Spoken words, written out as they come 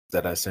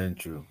that I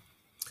sent you.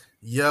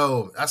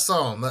 Yo, I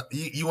saw him.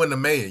 You and the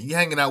mayor. You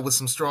hanging out with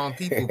some strong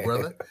people,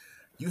 brother.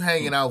 You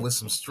hanging out with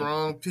some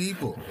strong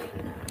people,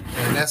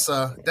 and that's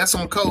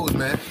on code,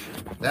 man.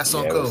 That's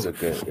on Yeah, code,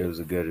 it was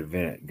a good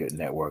event, good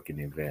networking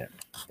event,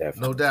 no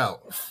definitely.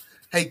 doubt.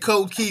 Hey,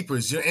 Code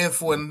Keepers, you're in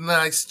for a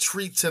nice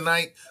treat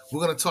tonight. We're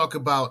gonna talk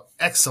about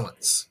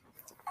excellence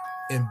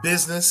in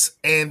business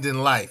and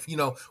in life.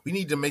 We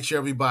need to make sure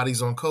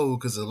everybody's on code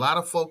because a lot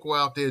of folk are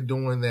out there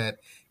doing that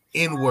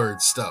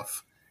inward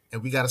stuff,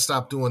 and we got to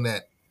stop doing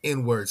that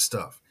inward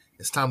stuff.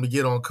 It's time to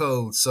get on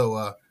code.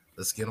 So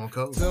let's get on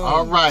code.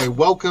 All right,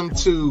 welcome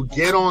to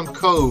Get on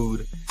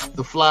Code,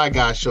 the Fly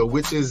Guy Show,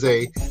 which is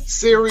a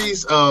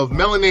series of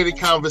melanated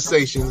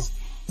conversations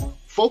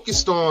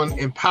focused on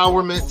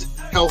empowerment,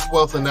 health,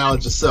 wealth, and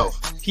knowledge of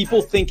self.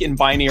 People think in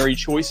binary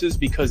choices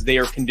because they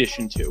are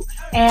conditioned to.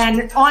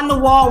 And on the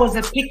wall was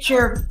a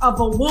picture of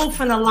a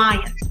wolf and a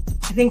lion.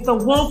 I think the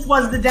wolf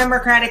was the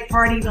Democratic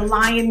Party, the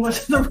lion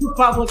was the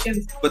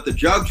Republicans. But the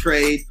drug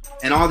trade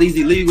and all these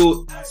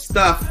illegal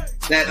stuff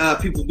that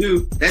people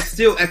do, that's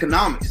still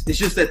economics. It's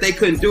just that they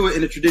couldn't do it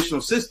in a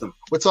traditional system.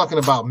 We're talking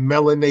about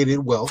melanated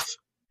wealth.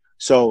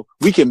 So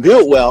we can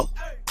build wealth,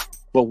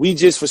 but we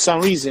just, for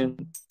some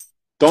reason,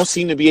 don't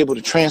seem to be able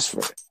to transfer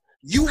it.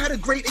 You had a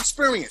great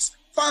experience.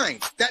 Fine.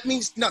 That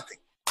means nothing.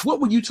 What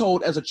were you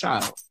told as a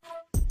child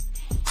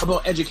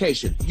about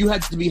education? You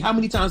had to be how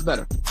many times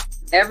better?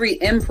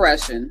 Every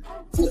impression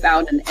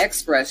without an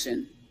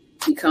expression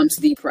becomes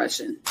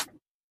depression.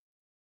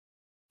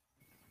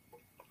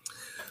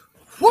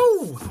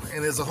 Woo!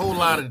 And there's a whole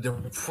lot of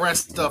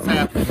depressed stuff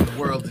happening in the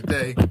world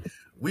today.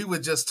 We were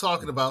just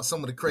talking about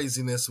some of the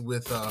craziness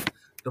with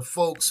the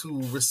folks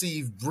who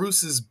received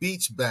Bruce's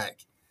Beach back,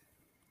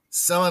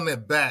 selling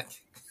it back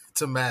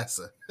to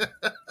Massa.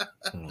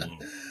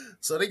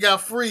 So they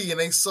got free and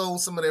they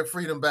sold some of their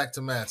freedom back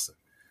to Massa.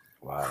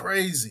 Wow.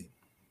 Crazy.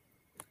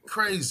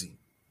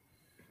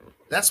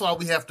 That's why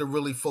we have to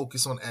really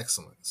focus on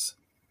excellence.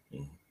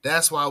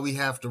 That's why we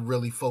have to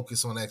really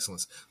focus on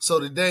excellence.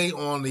 So today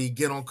on the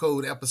Get on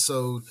Code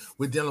episode,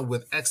 we're dealing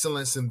with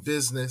excellence in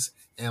business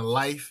and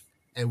life,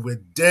 and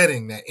we're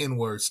deading that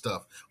inward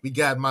stuff. We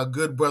got my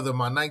good brother,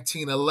 my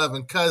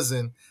 1911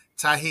 cousin,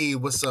 Tahid.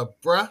 What's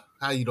up, bruh?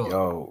 How you doing?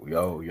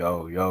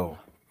 Yo.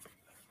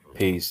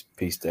 Peace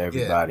to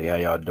everybody. Yeah. How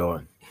y'all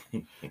doing?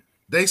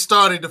 They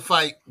started the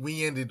fight.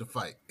 We ended the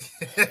fight.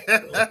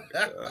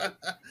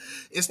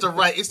 It's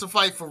the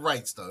fight for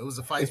rights, though. It was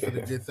a fight for the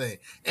good thing.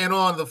 And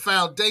on the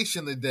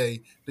foundation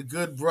today, the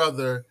good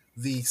brother,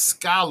 the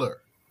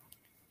scholar,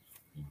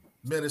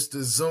 Minister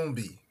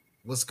Zumbi.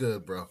 What's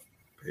good, bro?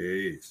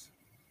 Peace.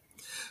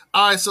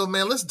 All right, so,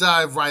 man, let's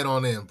dive right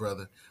on in,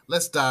 brother.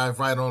 Let's dive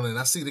right on in.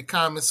 I see the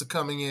comments are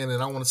coming in,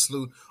 and I want to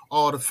salute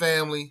all the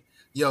family.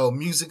 Yo,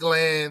 Music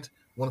Land,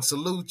 want to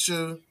salute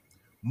you.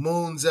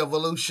 Moon's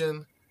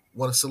Evolution,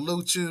 want to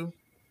salute you.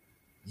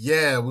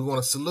 Yeah, we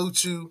want to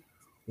salute you.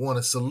 Want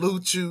to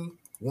salute you.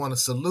 Want to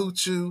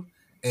salute you.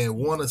 And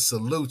want to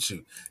salute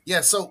you.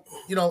 Yeah, so,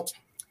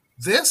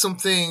 there's some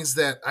things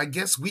that I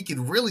guess we could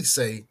really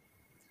say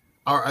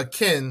are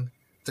akin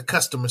to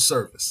customer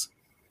service.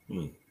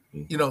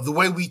 The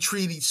way we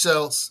treat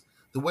ourselves,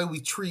 the way we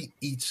treat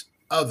each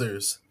other,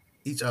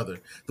 the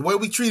way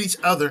we treat each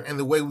other and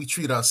the way we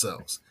treat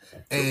ourselves.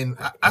 And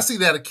I see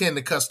that akin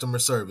to customer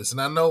service. And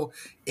I know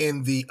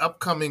in the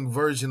upcoming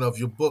version of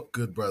your book,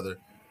 good brother,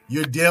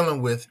 you're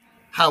dealing with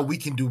how we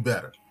can do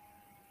better.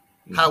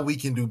 How we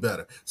can do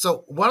better.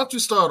 So why don't you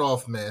start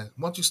off, man?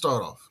 Why don't you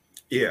start off?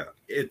 Yeah,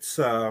 it's,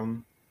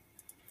 for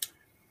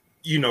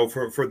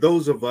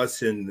those of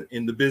us in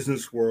the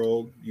business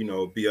world,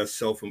 be us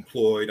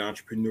self-employed,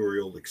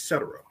 entrepreneurial,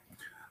 etc.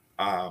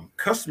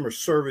 Customer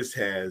service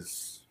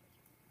has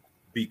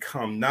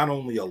become not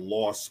only a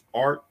lost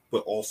art,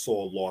 but also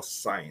a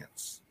lost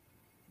science.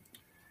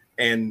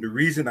 And the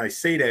reason I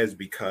say that is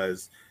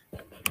because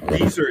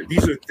these are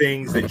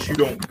things that you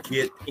don't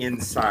get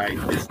inside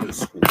business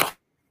school.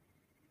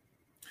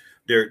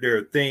 There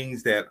are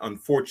things that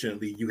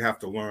unfortunately you have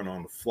to learn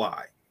on the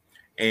fly.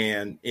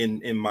 And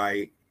in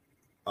my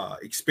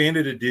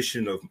expanded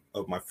edition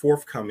of my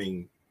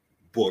forthcoming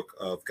book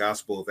of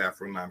Gospel of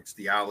Afronomics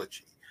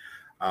Theology,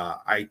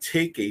 I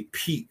take a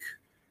peek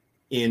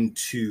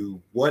into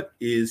what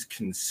is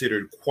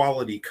considered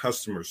quality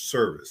customer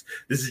service.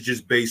 This is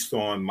just based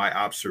on my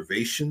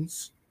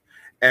observations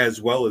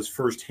as well as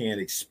firsthand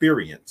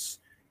experience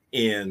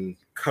in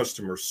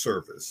customer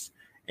service.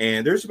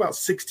 And there's about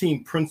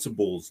 16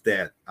 principles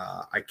that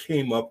I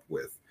came up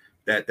with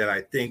that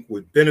I think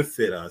would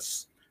benefit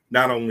us,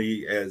 not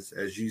only as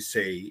you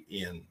say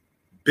in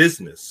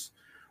business,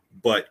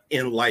 but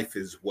in life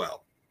as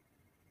well.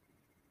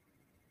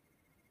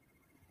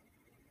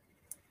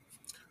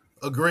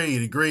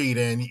 Agreed.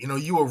 And,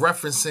 you were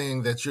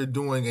referencing that you're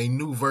doing a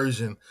new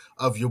version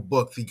of your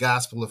book, The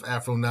Gospel of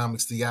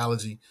Afronomics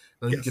Theology.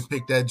 Yes. You can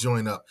pick that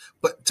joint up.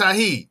 But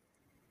Tahid,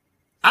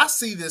 I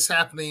see this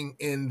happening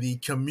in the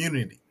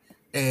community.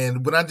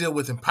 And when I deal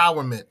with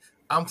empowerment,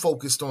 I'm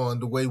focused on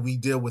the way we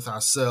deal with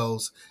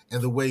ourselves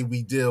and the way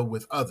we deal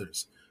with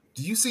others.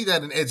 do you see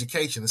that in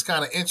education? It's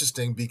kind of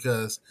interesting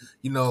because,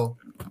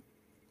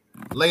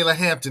 Layla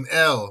Hampton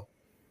L.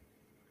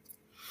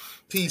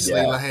 Peace,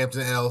 Yeah. Layla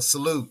Hampton L.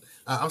 Salute.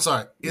 I'm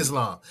sorry,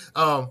 Islam.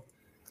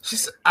 She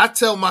said, I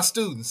tell my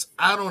students,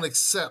 I don't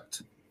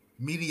accept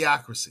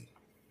mediocrity.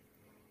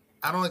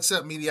 I don't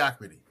accept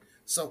mediocrity.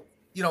 So,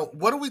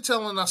 what are we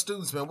telling our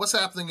students, man? What's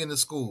happening in the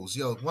schools?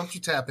 Why don't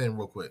you tap in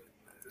real quick?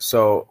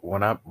 So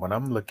when I'm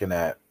looking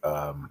at,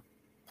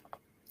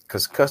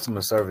 because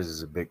customer service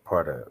is a big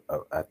part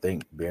of I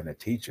think being a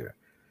teacher,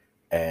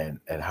 and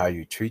how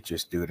you treat your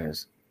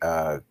students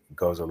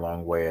goes a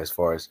long way as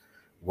far as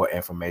what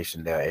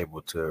information they're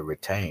able to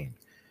retain.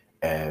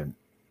 And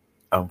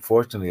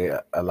unfortunately,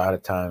 a lot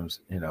of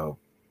times,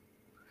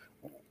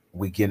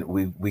 we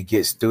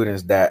get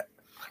students that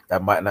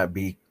might not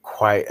be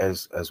quite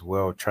as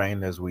well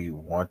trained as we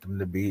want them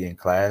to be in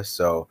class.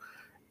 So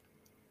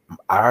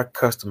our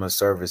customer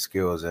service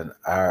skills and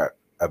our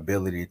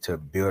ability to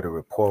build a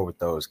rapport with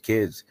those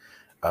kids,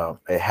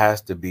 it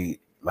has to be,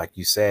 like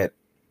you said,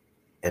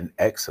 an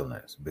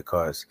excellence,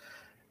 because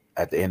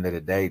at the end of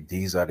the day,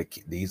 these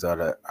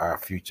are our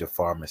future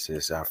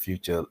pharmacists, our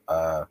future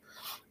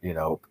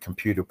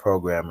computer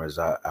programmers,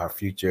 our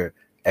future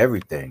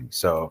everything.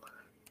 So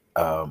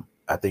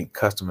I think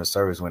customer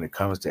service, when it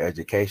comes to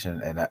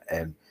education,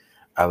 and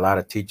a lot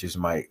of teachers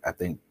might, I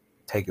think,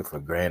 take it for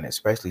granted,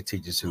 especially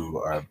teachers who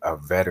are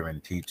veteran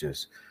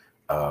teachers.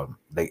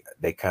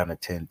 They kind of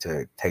tend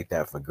to take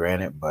that for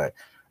granted, but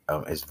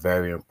it's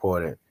very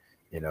important,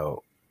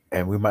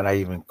 and we might not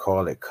even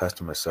call it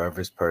customer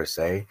service per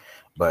se,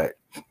 but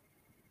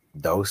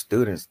those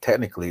students,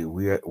 technically,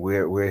 we're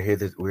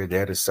here we're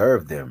there to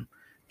serve them,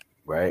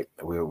 right?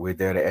 We're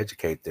there to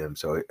educate them.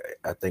 So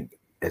I think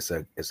it's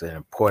an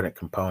important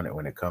component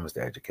when it comes to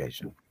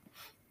education.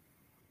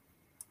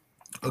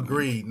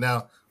 Agreed.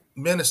 Now,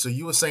 Minister,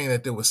 you were saying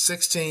that there were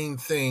 16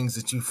 things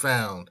that you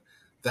found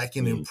that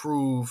can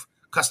improve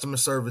customer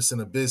service in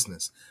a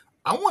business.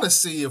 I want to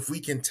see if we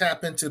can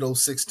tap into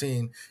those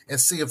 16 and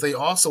see if they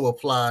also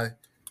apply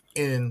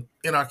in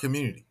our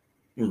community.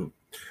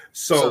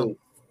 So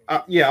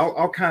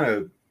I'll kind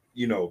of,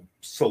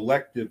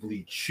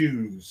 selectively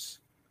choose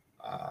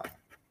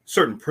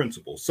certain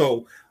principles.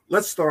 So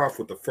let's start off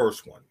with the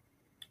first one.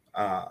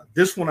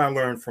 This one I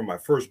learned from my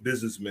first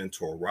business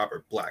mentor,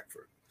 Robert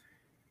Blackford.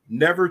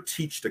 Never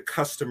teach the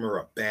customer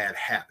a bad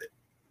habit.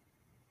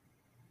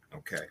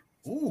 Okay.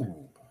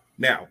 Ooh.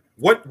 Now,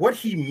 what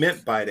he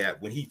meant by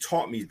that when he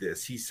taught me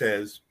this, he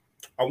says,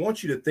 I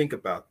want you to think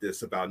about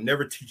this, about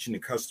never teaching the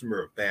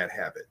customer a bad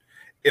habit.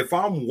 If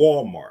I'm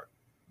Walmart,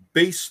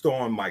 based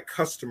on my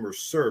customer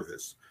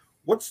service,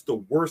 what's the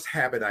worst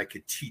habit I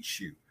could teach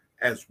you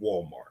as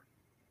Walmart?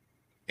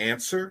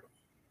 Answer,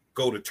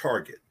 go to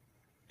Target,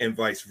 and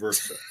vice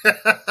versa.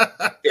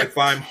 If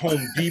I'm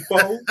Home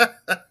Depot,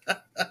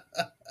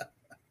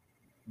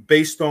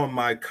 based on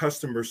my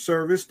customer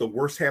service, the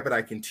worst habit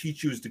I can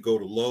teach you is to go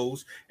to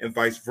Lowe's, and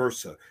vice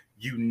versa.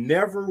 You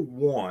never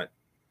want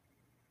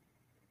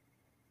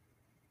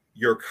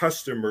your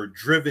customer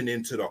driven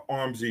into the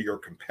arms of your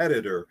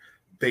competitor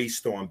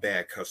based on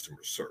bad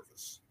customer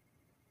service.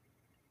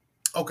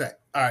 Okay.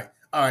 All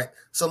right.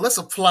 So let's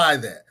apply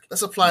that.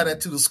 Let's apply that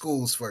to the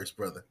schools first,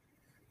 brother.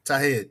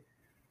 Tauheed,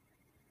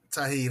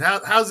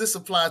 how's this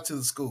applied to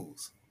the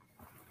schools?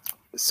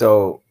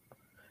 So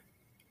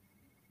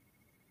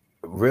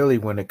really,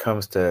 when it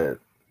comes to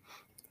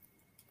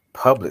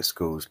public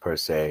schools per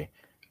se,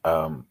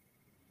 the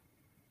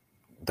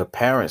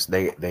parents,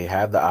 they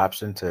have the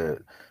option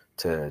to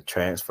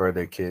transfer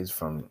their kids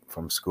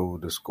from school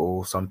to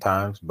school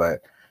sometimes,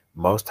 but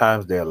most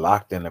times they're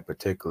locked in a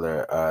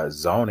particular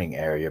zoning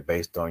area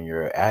based on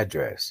your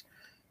address.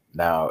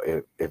 Now,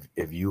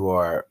 if you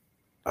are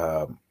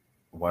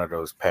one of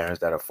those parents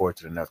that are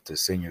fortunate enough to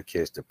send your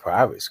kids to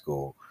private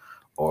school,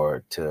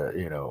 or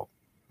to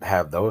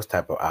have those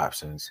type of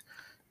options,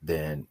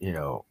 then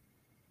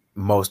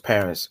most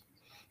parents,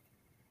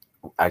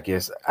 I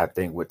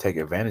think, would take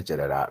advantage of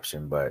that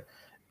option. But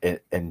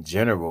in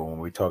general, when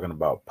we're talking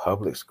about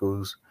public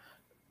schools,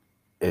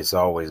 it's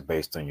always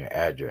based on your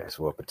address.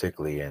 Well,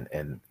 particularly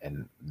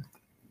in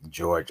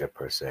Georgia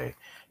per se,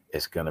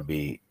 it's going to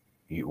be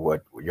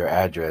what your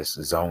address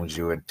zones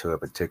you into a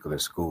particular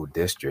school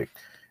district,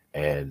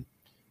 and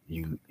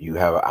you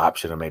have an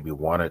option of maybe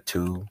one or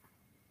two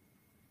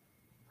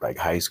like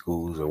high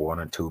schools or one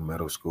or two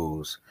middle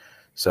schools.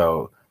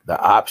 So the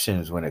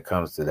options when it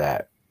comes to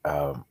that,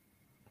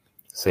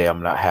 say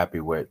I'm not happy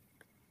with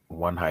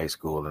one high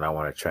school and I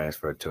want to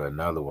transfer to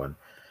another one,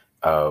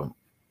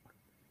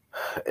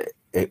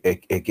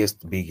 it gets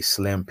to be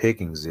slim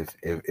pickings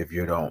if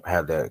you don't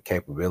have the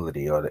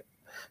capability or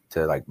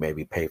to like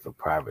maybe pay for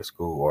private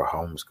school or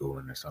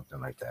homeschooling or something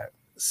like that.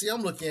 See,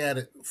 I'm looking at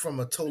it from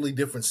a totally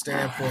different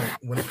standpoint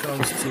when it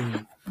comes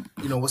to,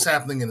 what's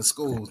happening in the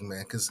schools,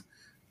 man. Because,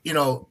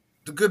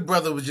 the good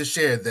brother was just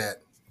shared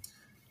that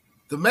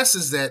the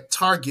message that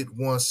Target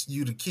wants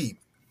you to keep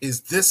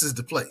is this is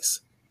the place.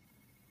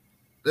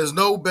 There's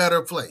no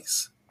better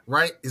place,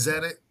 right? Is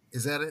that it?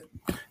 Is that it?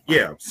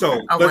 Yeah.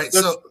 So all right.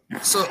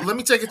 So let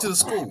me take it to the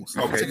schools.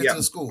 Okay. Take it to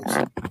the schools.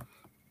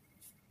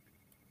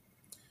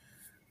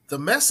 The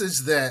message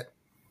that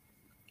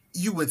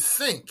you would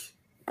think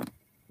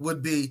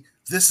would be,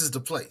 this is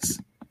the place.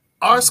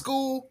 Our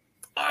school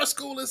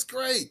is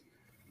great.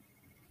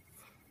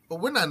 But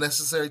we're not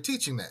necessarily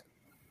teaching that,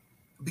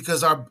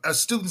 because our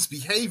students'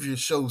 behavior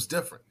shows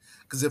different.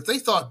 Because if they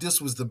thought this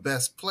was the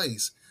best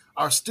place,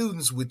 our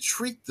students would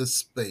treat the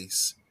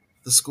space,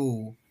 the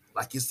school,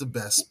 like it's the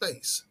best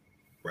space.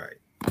 Right.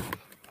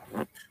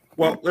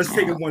 Well, let's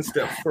take it one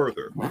step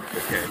further.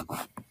 Okay.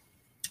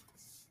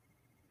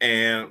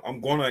 And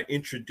I'm going to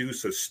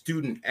introduce a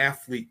student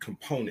athlete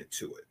component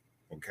to it.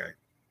 Okay.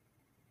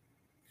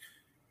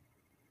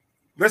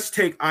 Let's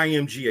take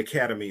IMG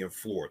Academy in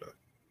Florida.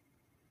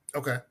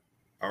 Okay.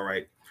 All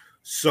right.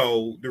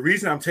 So the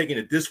reason I'm taking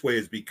it this way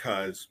is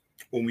because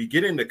when we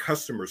get into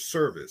customer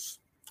service,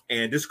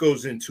 and this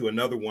goes into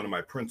another one of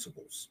my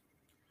principles,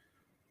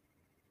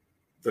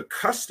 the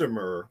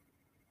customer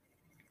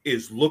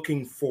is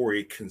looking for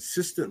a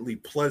consistently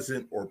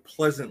pleasant or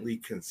pleasantly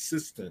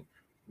consistent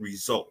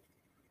result.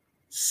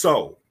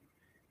 So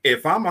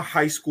if I'm a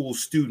high school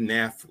student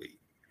athlete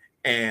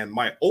and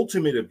my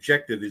ultimate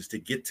objective is to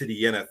get to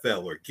the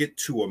NFL or get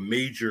to a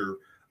major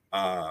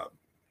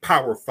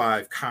Power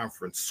 5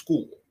 conference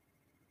school,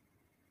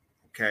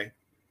 okay,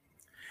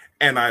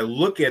 and I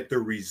look at the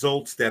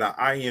results that an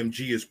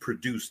IMG has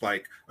produced,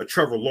 like a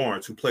Trevor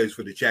Lawrence who plays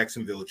for the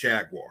Jacksonville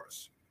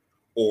Jaguars,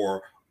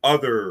 or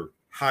other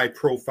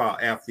high-profile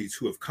athletes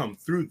who have come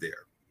through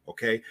there,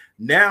 okay?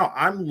 Now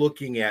I'm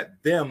looking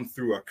at them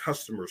through a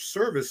customer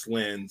service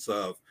lens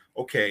of,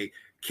 okay,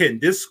 can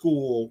this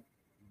school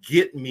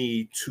get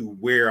me to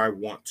where I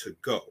want to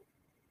go,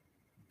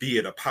 be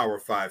it a Power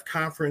 5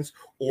 conference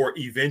or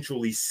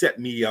eventually set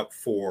me up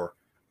for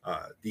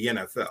the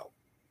NFL?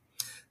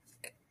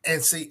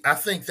 And see, I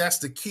think that's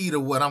the key to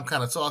what I'm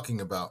kind of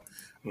talking about.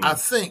 I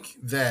think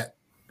that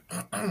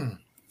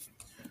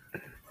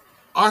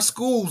our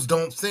schools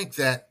don't think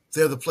that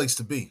they're the place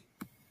to be.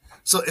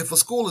 So if a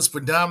school is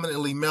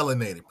predominantly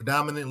melanated,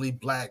 predominantly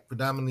Black,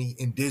 predominantly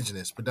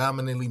indigenous,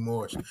 predominantly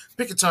Moorish,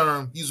 pick a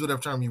term, use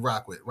whatever term you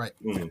rock with, right?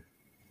 Mm-hmm.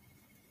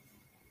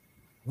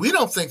 We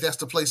don't think that's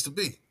the place to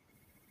be.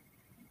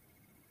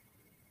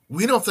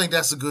 We don't think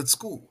that's a good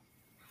school.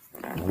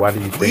 Why do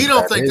you think we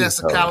don't think that's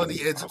a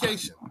quality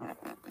education?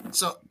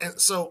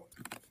 So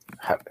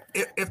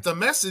if the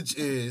message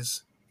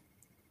is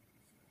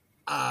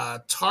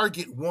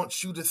Target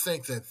wants you to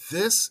think that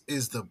this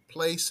is the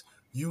place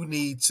you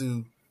need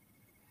to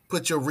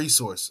put your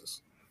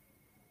resources,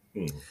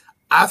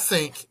 I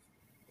think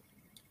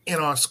in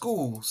our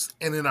schools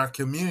and in our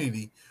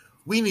community,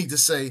 we need to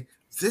say,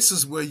 this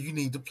is where you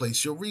need to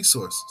place your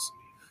resources.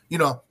 You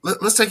know,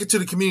 let's take it to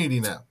the community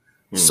now.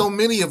 So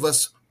many of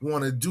us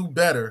want to do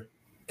better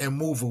and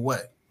move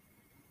away.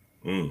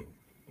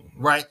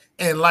 Right?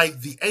 And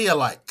like the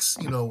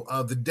Alikes, you know,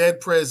 the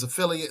Dead Prez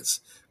affiliates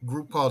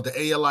group called the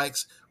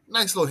Alikes,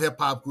 nice little hip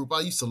hop group.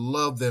 I used to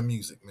love their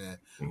music, man.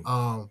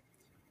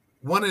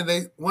 One of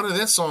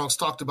their songs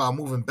talked about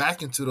moving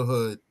back into the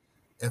hood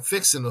and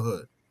fixing the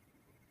hood.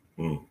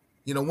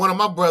 You know, one of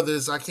my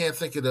brothers, I can't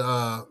think of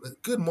the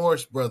good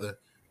Morris brother,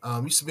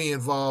 used to be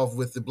involved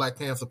with the Black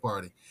Panther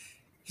Party.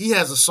 He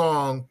has a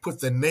song, Put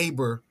the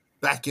Neighbor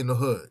Back in the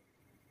Hood.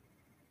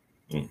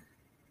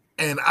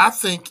 And I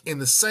think in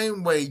the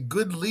same way,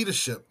 good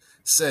leadership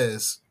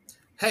says,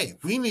 hey,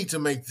 we need to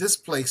make this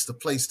place the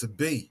place to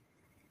be.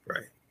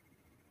 Right.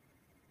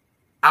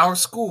 Our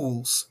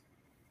schools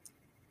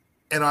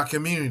and our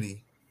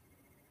community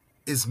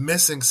is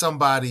missing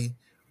somebody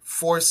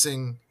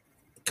forcing,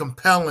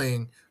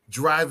 compelling,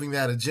 driving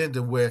that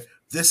agenda where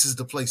this is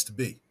the place to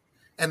be.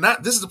 And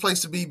not this is the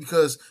place to be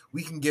because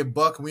we can get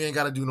buck and we ain't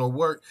got to do no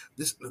work.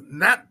 This,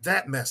 not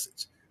that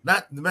message.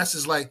 Not the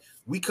message like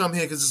we come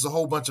here because it's a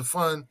whole bunch of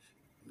fun.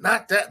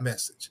 Not that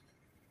message.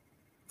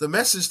 The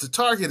message the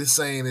Target is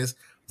saying is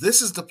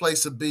this is the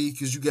place to be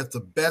because you get the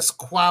best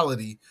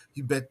quality,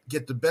 you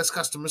get the best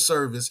customer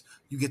service,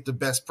 you get the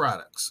best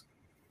products.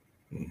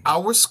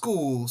 Our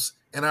schools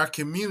and our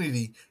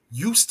community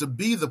used to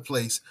be the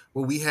place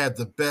where we had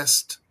the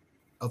best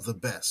of the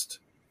best.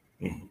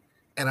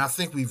 And I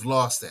think we've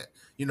lost that.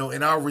 You know,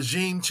 in our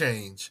regime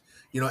change,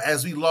 you know,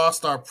 as we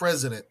lost our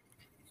president,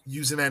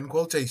 using that in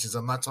quotations,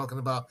 I'm not talking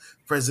about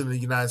president of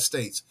the United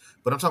States,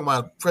 but I'm talking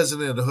about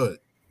president of the hood,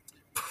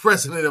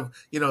 president of,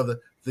 you know,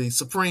 the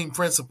supreme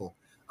principle.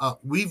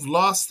 We've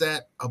lost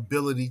that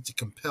ability to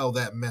compel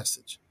that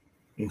message.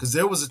 Because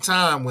there was a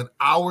time when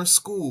our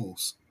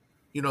schools,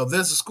 you know,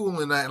 there's a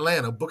school in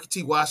Atlanta, Booker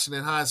T.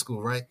 Washington High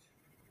School, right?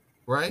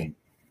 Right?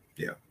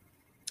 Yeah.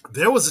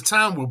 There was a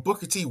time where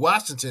Booker T.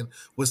 Washington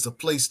was the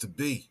place to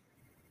be.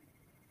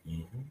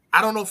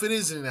 I don't know if it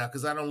is now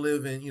because I don't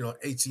live in, you know,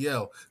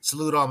 ATL.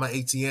 Salute all my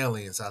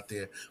ATLians out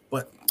there.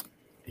 But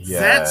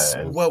that's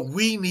what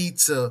we need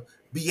to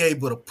be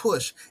able to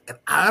push. And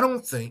I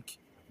don't think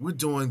we're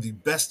doing the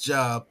best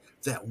job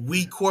that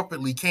we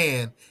corporately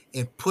can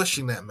in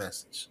pushing that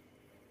message.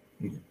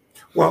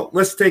 Well,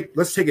 let's take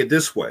it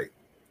this way.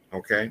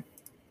 Okay.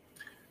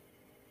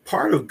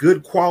 Part of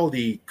good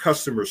quality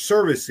customer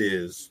service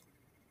is,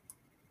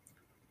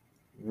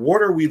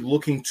 what are we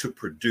looking to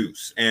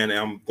produce? And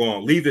I'm going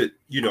to leave it,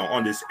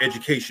 on this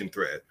education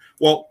thread.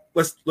 Well,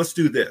 let's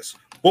do this.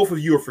 Both of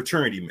you are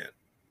fraternity men.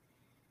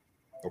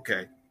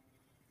 Okay.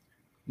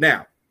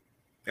 Now,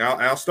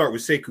 I'll start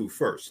with Sekou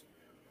first.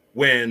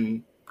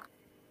 When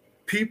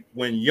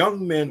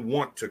young men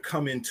want to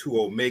come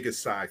into Omega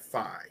Psi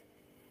Phi,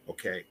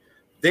 okay,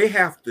 they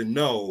have to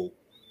know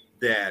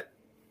that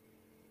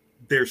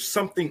there's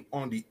something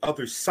on the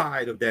other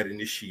side of that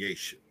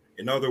initiation.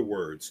 In other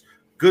words,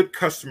 good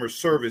customer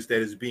service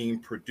that is being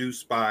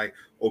produced by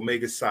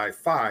Omega Psi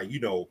Phi,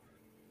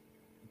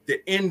 the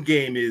end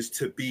game is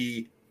to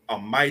be a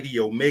mighty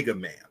Omega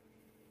man.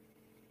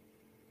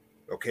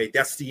 Okay,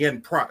 that's the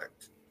end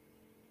product.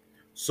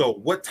 So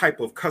what type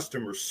of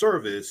customer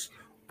service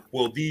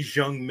will these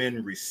young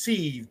men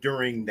receive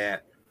during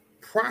that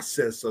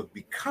process of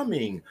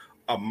becoming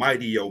a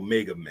mighty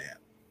Omega man?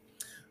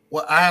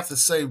 Well, I have to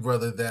say,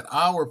 brother, that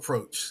our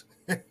approach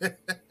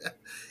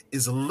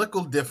is a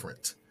little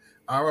different.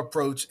 Our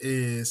approach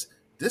is,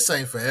 this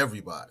ain't for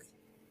everybody.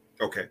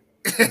 Okay.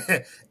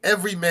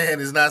 Every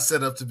man is not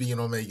set up to be an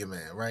Omega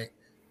man, right?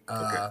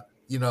 Okay.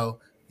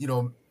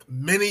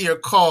 Many are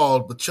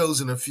called, but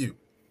chosen a few.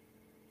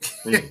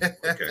 Okay.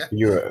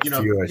 You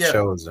are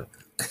chosen.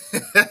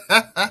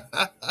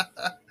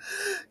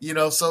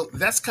 So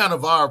that's kind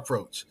of our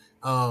approach.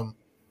 And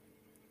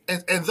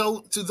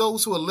though, to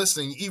those who are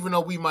listening, even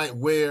though we might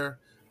wear,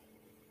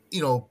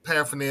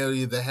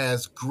 paraphernalia that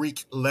has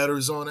Greek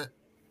letters on it,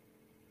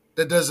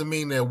 that doesn't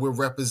mean that we're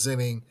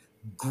representing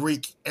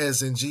Greek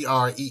as in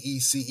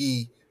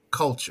GREECE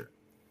culture.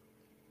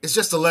 It's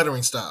just a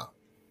lettering style.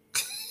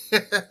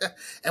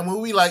 And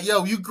when we like,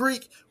 yo, you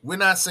Greek, we're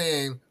not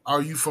saying,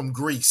 are you from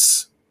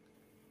Greece?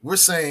 We're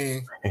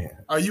saying,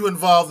 are you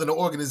involved in an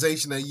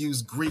organization that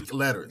use Greek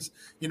letters?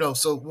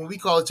 So when we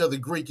call each other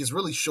Greek, it's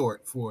really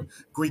short for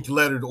Greek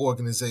lettered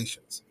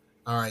organizations.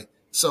 All right.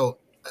 So,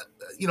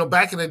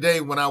 back in the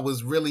day when I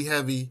was really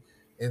heavy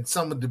in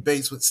some of the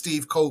debates with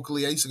Steve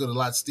Coakley, I used to go to a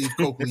lot of Steve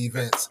Coakley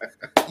events,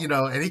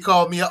 and he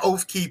called me an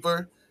oath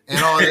keeper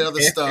and all the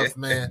other stuff,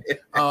 man.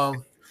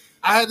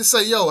 I had to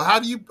say, yo, how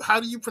do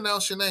you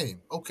pronounce your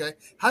name? Okay.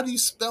 How do you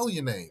spell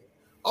your name?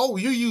 Oh,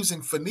 you're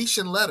using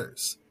Phoenician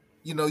letters.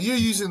 You're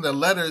using the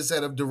letters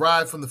that have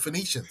derived from the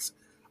Phoenicians.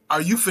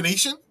 Are you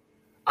Phoenician?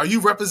 Are you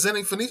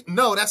representing Phoenician?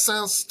 No, that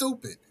sounds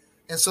stupid.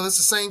 And so it's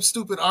the same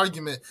stupid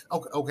argument.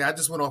 Okay, I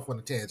just went off on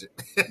a tangent.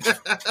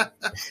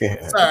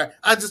 Sorry,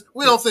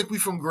 we don't think we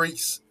from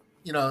Greece.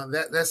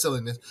 That's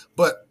silliness.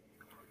 But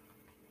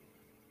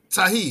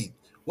Tauheed,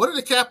 what do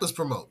the Kappas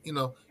promote?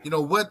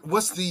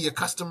 What's the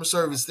customer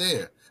service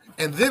there?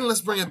 And then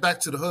let's bring it back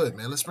to the hood,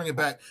 man. Let's bring it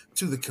back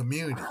to the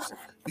communities,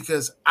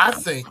 because I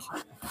think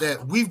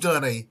that we've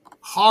done a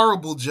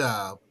horrible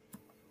job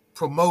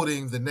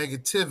promoting the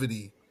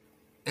negativity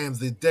and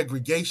the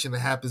degradation that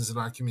happens in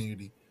our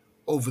community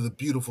over the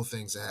beautiful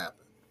things that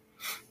happen.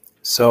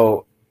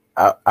 So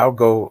I'll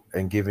go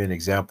and give you an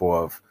example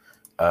of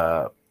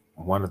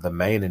one of the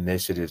main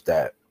initiatives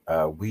that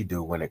we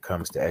do when it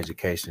comes to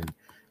education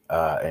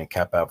and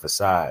Kappa Alpha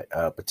Psi,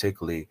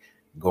 particularly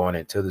going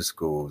into the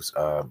schools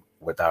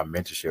with our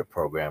mentorship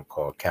program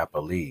called Kappa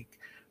League,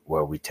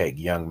 where we take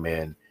young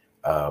men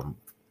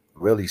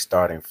really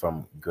starting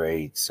from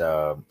grades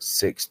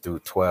 6 through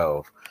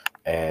 12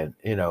 and,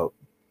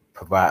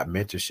 provide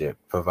mentorship,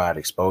 provide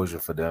exposure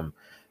for them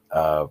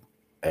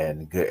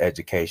and good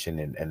education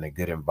and a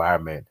good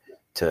environment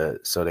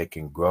so they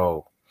can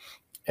grow.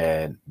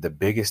 And the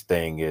biggest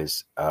thing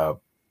is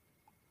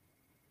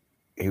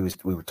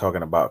we were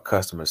talking about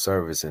customer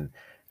service and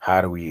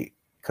how do we,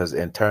 because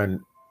in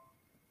turn,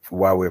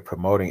 while we're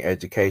promoting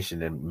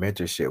education and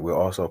mentorship, we're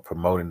also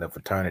promoting the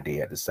fraternity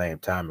at the same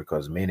time,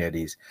 because many of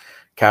these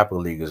Kappa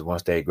Leaguers,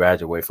 once they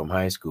graduate from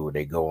high school,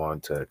 they go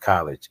on to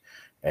college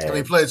and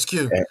they pledge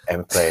Q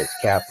and pledge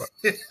Kappa.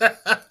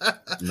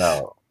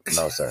 No,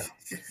 sir.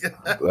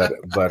 But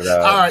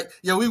all right,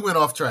 yeah, we went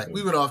off track. At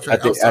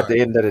the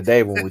end of the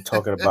day, when we're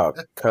talking about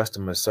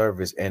customer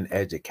service and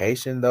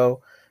education,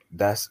 though,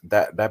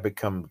 that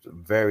becomes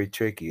very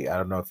tricky. I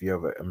don't know if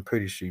I'm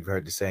pretty sure you've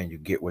heard the saying, you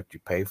get what you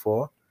pay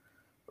for,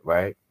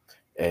 right?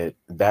 And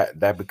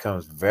that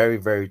becomes very,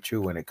 very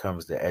true when it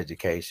comes to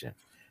education.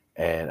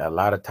 And a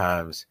lot of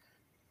times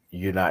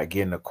you're not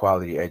getting a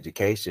quality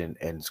education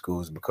in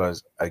schools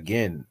because,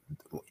 again,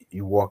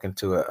 you walk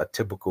into a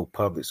typical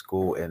public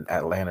school in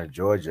Atlanta,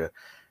 Georgia,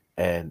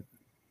 and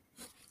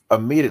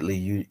immediately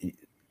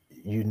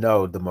you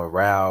know the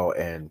morale,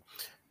 and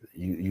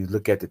you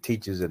look at the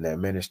teachers and the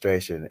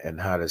administration and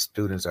how the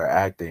students are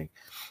acting,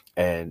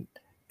 and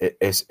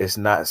it's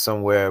not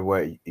somewhere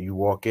where you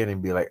walk in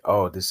and be like,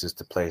 oh, this is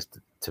the place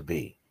to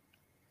be.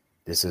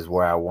 This is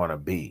where I want to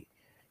be.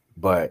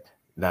 But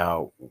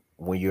now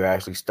when you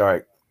actually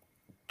start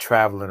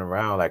traveling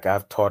around, like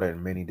I've taught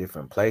in many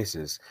different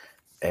places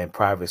and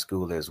private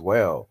school as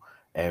well.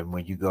 And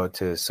when you go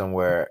to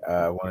somewhere,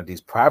 one of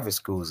these private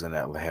schools in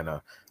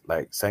Atlanta,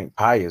 like St.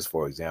 Pius,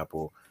 for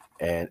example,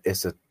 and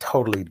it's a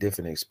totally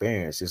different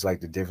experience. It's like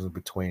the difference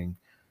between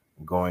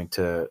going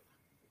to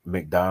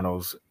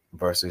McDonald's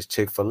versus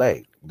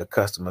Chick-fil-A. The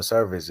customer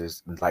service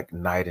is like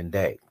night and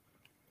day.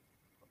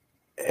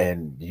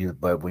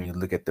 But when you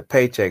look at the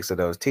paychecks of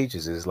those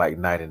teachers, it's like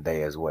night and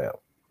day as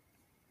well.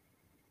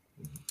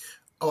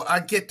 Oh, I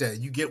get that.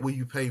 You get what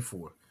you pay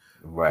for.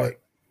 Right.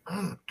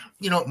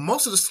 But,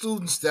 most of the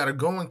students that are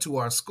going to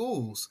our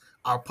schools,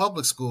 our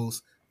public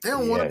schools, they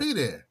don't want to be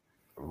there.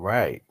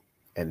 Right.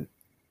 And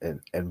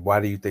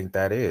why do you think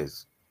that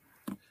is?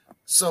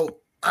 So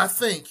I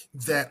think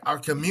that our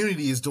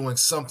community is doing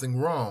something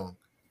wrong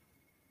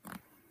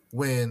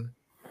when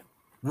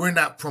we're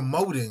not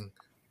promoting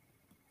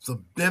the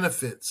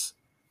benefits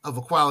of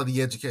a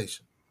quality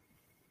education.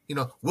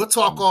 We'll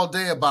talk all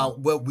day about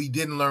what we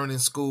didn't learn in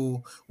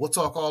school. We'll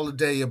talk all the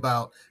day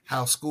about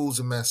how schools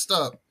are messed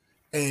up.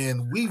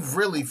 And we've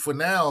really, for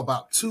now,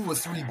 about 2 or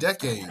 3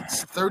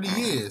 decades, 30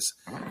 years,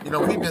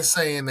 we've been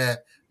saying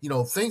that,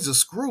 things are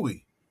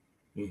screwy.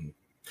 Mm-hmm.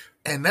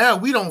 And now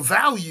we don't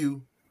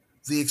value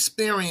the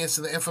experience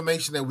and the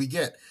information that we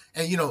get.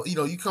 And,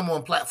 you come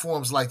on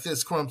platforms like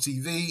this, Crumb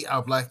TV,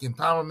 Our Black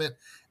Empowerment,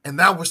 and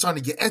now we're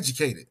starting to get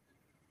educated.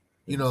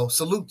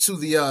 Salute to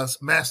the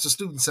master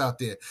students out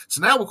there.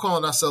 So now we're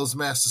calling ourselves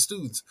master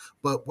students.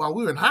 But while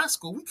we were in high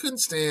school, we couldn't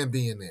stand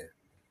being there.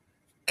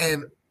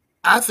 And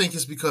I think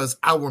it's because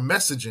our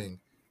messaging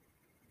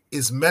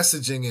is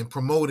messaging and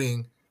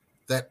promoting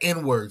that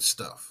N-word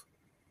stuff.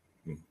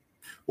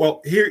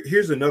 Well,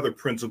 here's another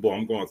principle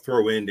I'm going to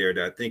throw in there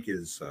that I think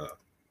is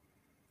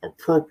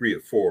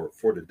appropriate for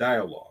the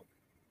dialogue.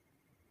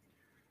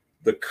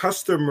 The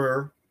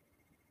customer,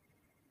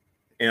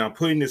 and I'm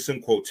putting this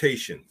in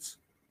quotations,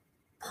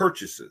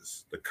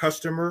 the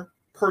customer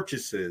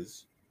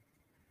purchases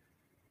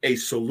a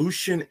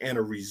solution and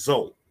a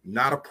result,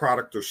 not a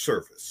product or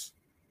service.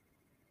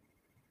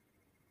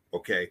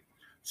 Okay,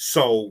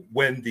 so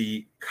when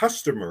the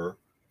customer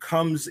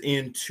comes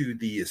into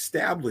the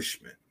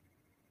establishment,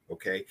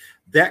 okay,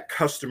 that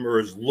customer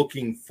is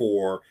looking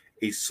for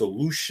a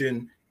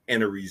solution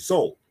and a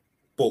result.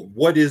 But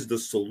what is the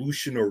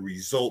solution or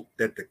result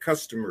that the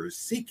customer is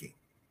seeking?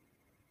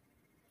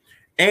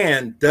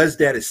 And does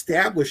that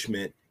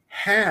establishment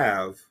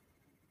have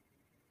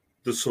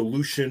the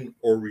solution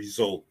or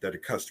result that a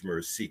customer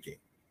is seeking?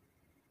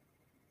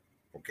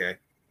 Okay,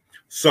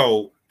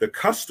 so the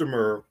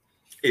customer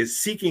is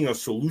seeking a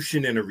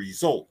solution and a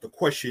result. The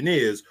question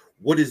is,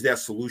 what is that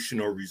solution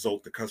or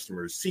result the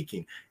customer is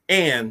seeking?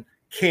 And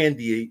can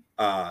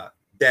that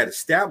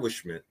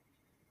establishment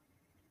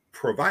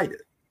provide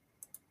it?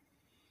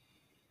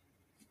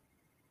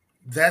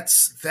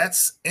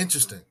 That's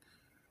interesting.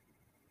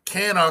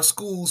 Can our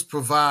schools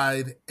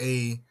provide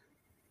a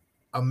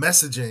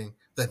messaging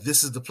that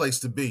this is the place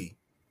to be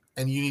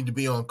and you need to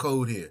be on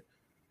code here?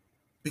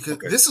 Because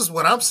this is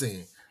what I'm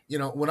seeing.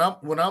 When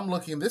I'm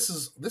looking, this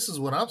is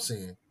what I'm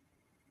seeing.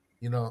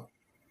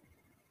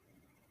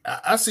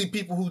 I see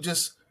people who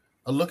just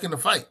are looking to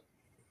fight.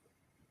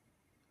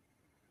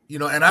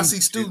 And I see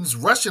students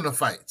rushing to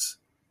fights.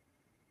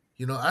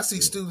 I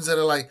see students that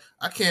are like,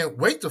 I can't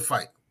wait to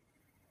fight.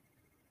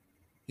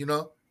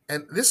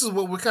 And this is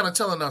what we're kind of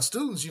telling our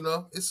students.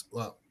 It's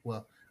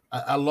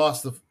I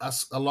lost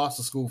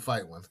the school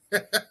fight one.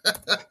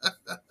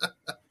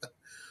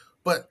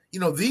 But,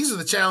 these are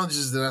the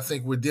challenges that I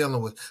think we're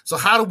dealing with. So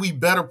how do we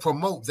better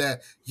promote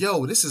that,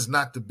 this is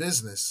not the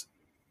business.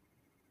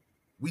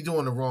 We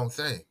doing the wrong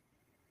thing.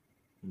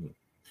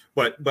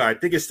 But I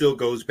think it still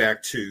goes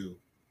back to,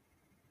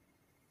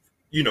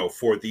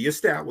 for the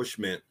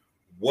establishment,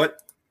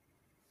 what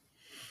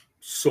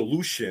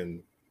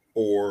solution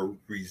or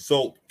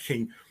result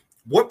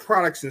what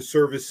products and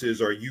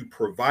services are you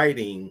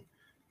providing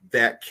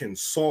that can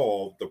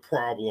solve the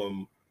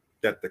problem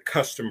that the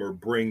customer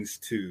brings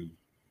to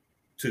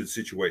the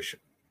situation?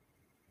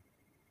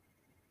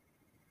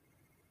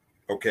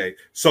 Okay,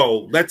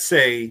 so let's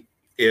say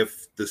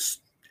if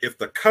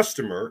the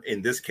customer,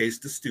 in this case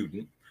the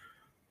student,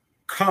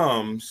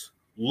 comes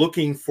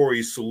looking for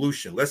a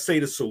solution, let's say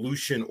the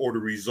solution or the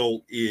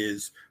result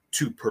is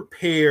to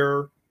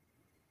prepare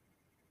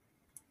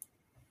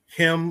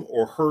him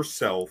or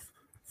herself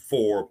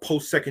for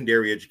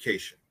post-secondary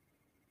education,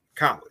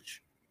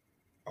 college.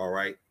 All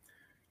right.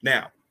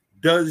 Now,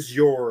 does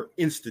your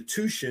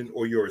institution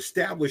or your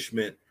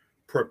establishment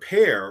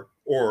prepare,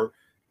 or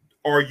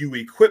are you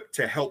equipped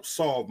to help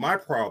solve my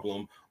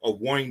problem of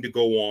wanting to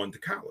go on to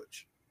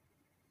college?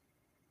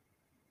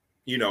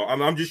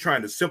 I'm just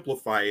trying to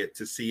simplify it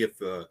to see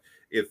if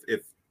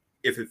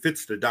it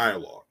fits the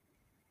dialogue.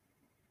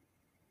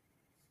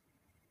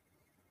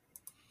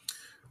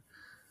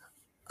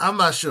 I'm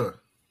not sure,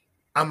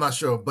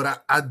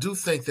 but I do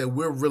think that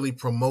we're really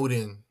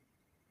promoting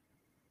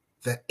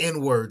that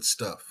N-word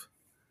stuff.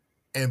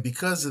 And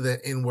because of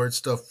that N-word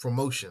stuff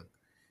promotion,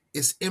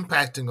 it's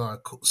impacting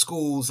our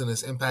schools and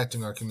it's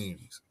impacting our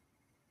communities.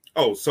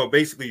 Oh, so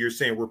basically you're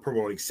saying we're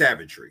promoting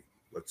savagery.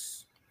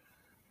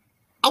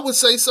 I would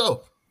say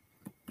so.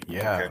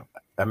 Yeah. Okay.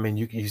 I mean,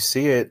 you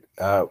see it,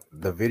 the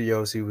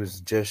videos he was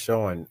just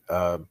showing,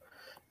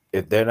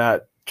 if they're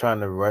not trying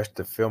to rush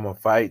to film a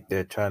fight,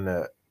 they're trying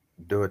to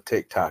do a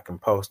TikTok and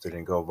post it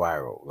and go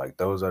viral. Like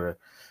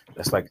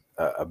that's like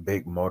a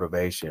big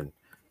motivation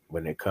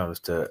when it comes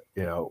to,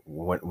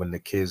 when the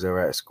kids are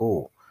at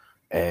school,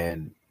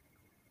 and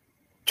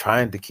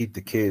trying to keep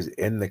the kids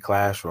in the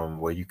classroom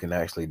where you can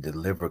actually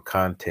deliver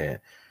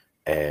content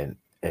and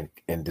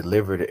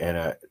deliver it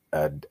in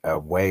a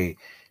way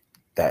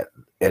that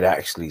it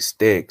actually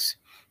sticks.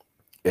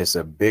 It's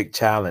a big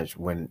challenge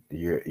when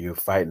you're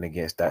fighting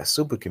against that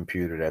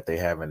supercomputer that they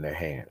have in their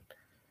hand.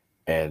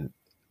 And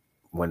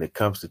when it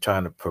comes to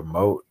trying to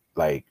promote,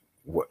 like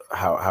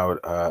how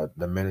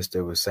the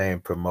minister was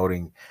saying,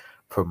 promoting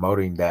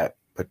that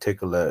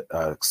particular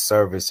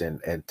service,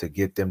 and to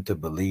get them to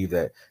believe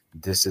that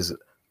this is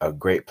a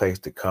great place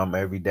to come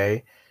every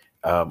day.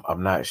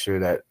 I'm not sure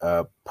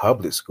that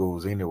public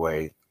schools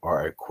anyway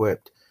are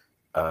equipped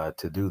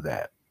to do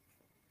that.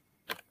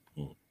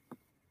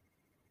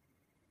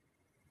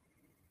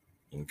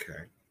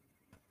 Okay.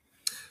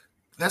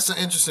 That's an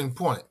interesting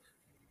point.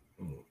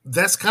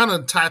 That's kind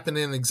of typing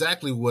in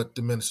exactly what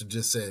the minister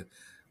just said,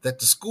 that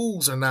the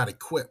schools are not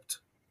equipped.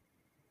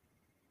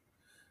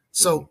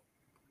 So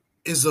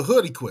is the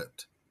hood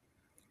equipped?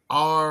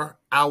 Are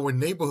our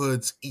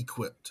neighborhoods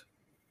equipped?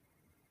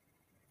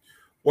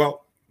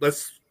 Well,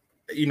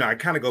 I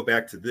kind of go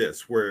back to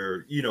this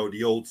where,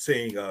 the old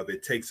saying of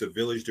it takes a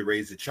village to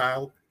raise a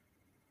child.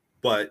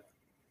 But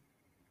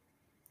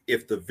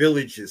if the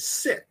village is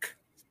sick,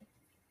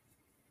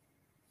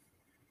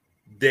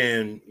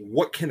 then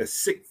what can a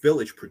sick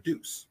village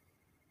produce?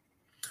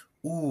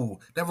 Ooh,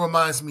 that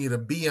reminds me of the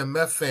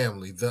BMF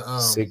family.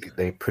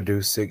 They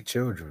produce sick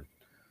children.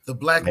 The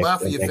Black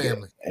Mafia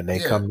family. And they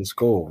come to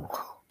school.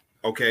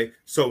 Okay,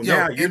 so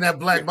now in that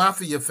Black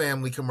Mafia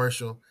family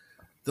commercial,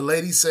 the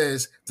lady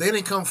says they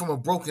didn't come from a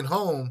broken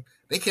home.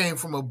 They came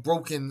from a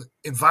broken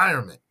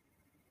environment.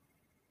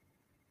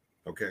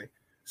 Okay,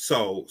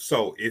 so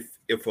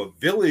if a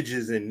village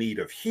is in need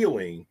of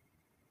healing,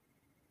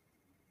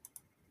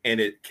 and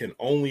it can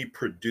only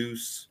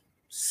produce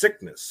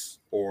sickness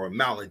or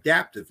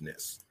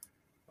maladaptiveness,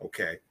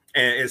 okay?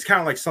 And it's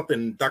kind of like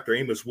something Dr.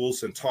 Amos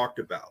Wilson talked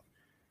about.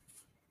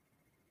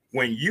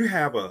 When you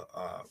have a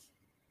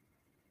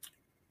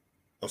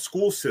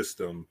school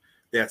system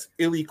that's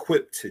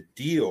ill-equipped to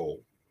deal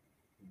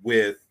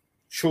with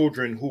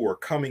children who are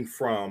coming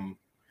from,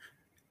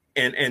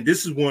 and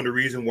this is one of the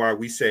reasons why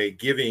we say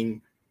giving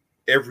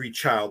every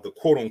child the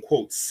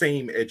quote-unquote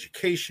same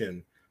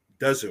education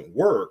doesn't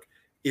work,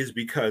 is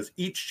because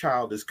each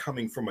child is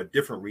coming from a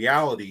different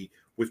reality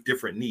with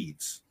different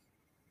needs.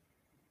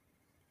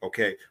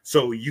 Okay,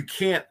 so you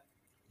can't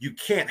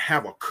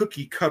have a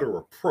cookie cutter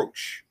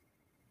approach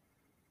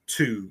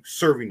to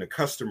serving the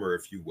customer,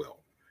 if you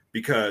will,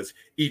 because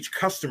each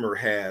customer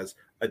has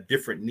a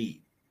different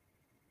need.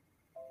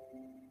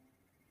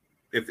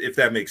 If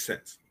that makes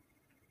sense.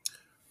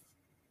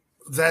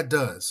 That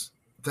does.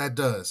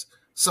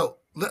 So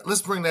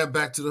let's bring that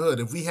back to the hood.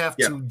 If we have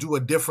to do a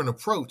different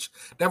approach,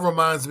 that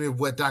reminds me of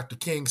what Dr.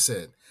 King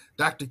said.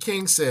 Dr.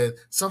 King said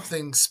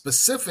something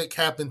specific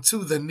happened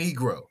to the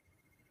Negro.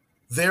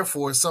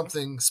 Therefore,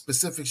 something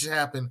specific should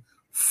happen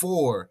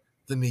for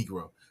the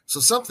Negro. So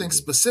something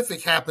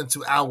specific happened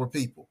to our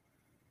people.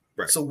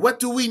 Right. So what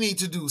do we need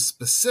to do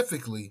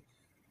specifically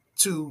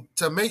to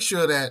make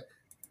sure that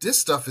this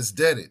stuff is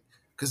deaded?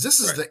 Because this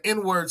is the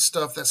N-word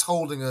stuff that's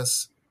holding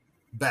us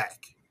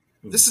back.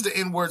 This is the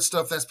N-word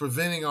stuff that's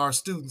preventing our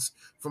students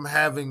from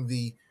having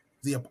the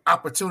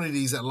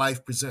opportunities that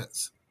life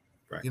presents.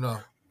 Right.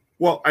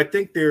 Well, I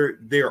think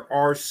there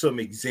are some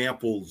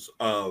examples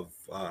of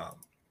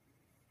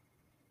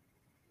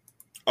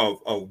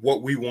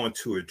what we want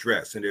to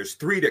address, and there's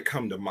three that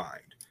come to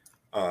mind.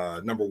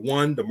 Number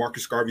one, the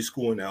Marcus Garvey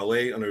School in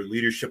LA under the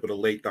leadership of the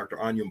late Dr.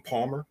 Onyem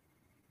Palmer.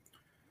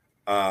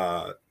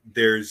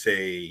 There's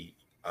a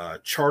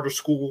charter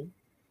school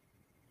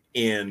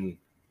in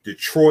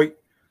Detroit,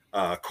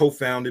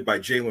 co-founded by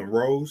Jalen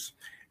Rose,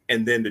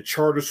 and then the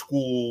charter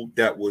school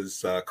that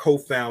was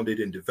co-founded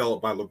and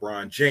developed by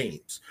LeBron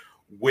James,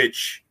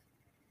 which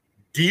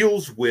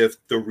deals with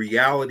the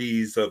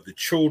realities of the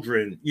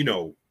children,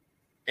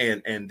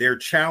 and their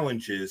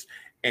challenges,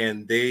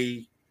 and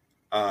they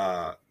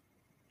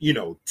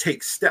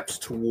take steps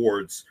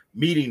towards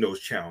meeting those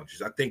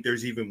challenges. I think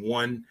there's even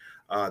one,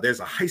 there's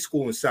a high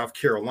school in South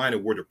Carolina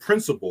where the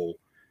principal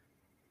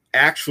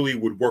actually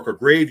would work a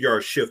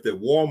graveyard shift at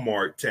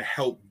Walmart to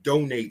help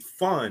donate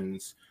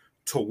funds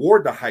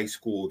toward the high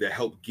school to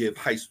help give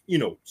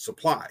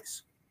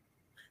supplies.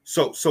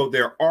 So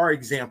there are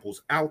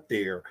examples out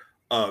there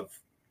of,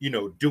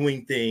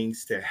 doing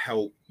things to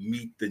help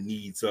meet the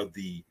needs of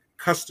the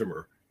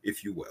customer,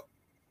 if you will.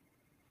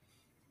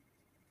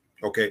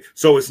 Okay,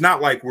 so it's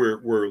not like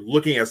we're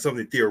looking at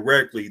something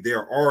theoretically.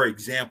 There are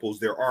examples,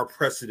 there are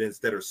precedents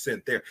that are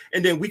sent there.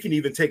 And then we can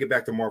even take it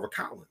back to Marva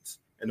Collins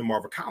and the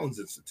Marva Collins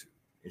Institute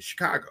in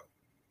Chicago.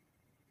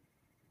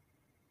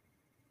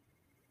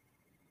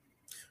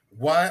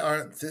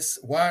 Why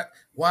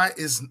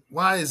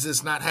is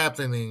this not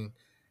happening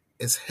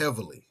as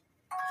heavily?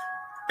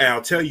 And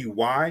I'll tell you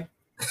why.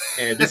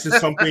 And this is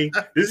something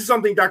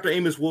Dr.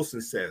 Amos Wilson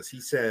says.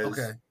 He says,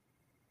 okay,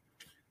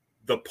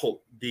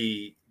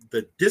 the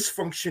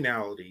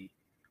dysfunctionality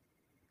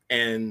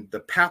and the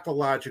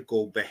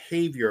pathological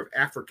behavior of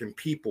African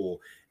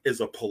people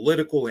is a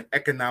political and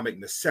economic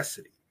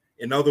necessity.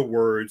 In other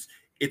words,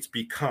 it's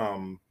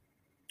become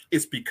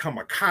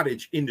a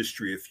cottage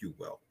industry, if you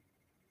will.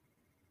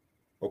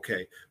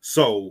 Okay,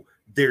 so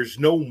there's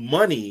no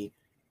money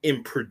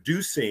in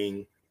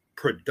producing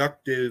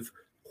productive,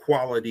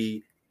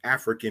 quality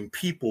African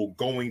people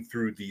going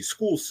through these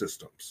school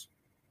systems.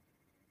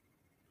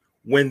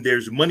 When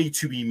there's money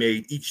to be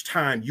made each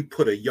time you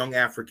put a young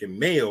African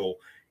male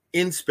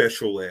in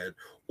special ed,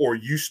 or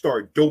you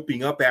start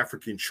doping up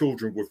African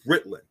children with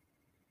Ritalin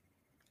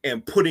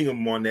and putting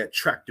them on that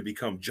track to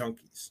become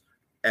junkies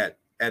at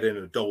an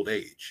adult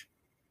age.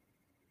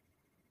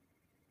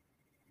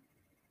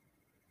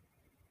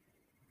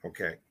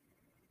 Okay.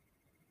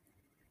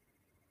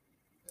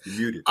 You're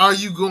muted. Are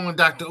you going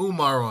Dr.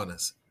 Umar on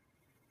us?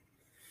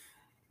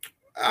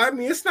 I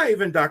mean, it's not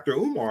even Dr.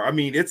 Umar. I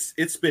mean,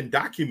 it's been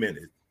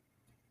documented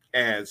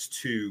as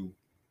to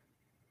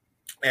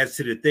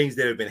the things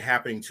that have been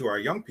happening to our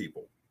young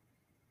people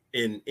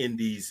in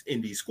these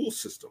school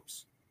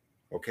systems.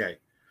 Okay.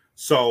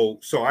 So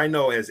I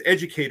know as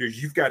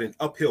educators, you've got an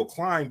uphill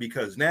climb,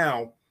 because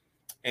now,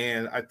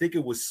 and I think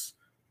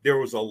there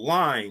was a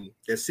line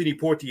that Sidney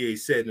Poitier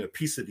said in a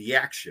piece of The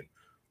Action,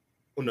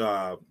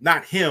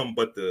 not him,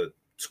 but the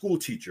school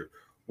teacher,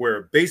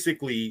 where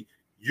basically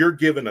you're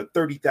given a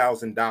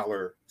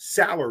 $30,000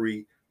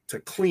 salary to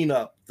clean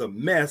up the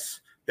mess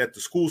that the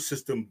school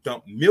system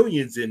dumped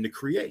millions in to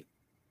create.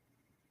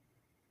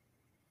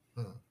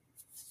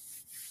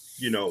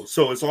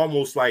 So it's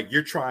almost like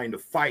you're trying to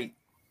fight,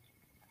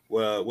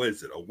 well, what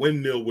is it, a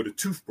windmill with a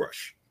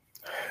toothbrush.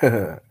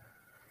 And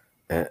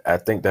I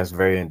think that's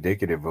very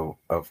indicative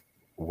of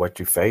what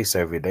you face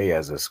every day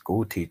as a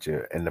school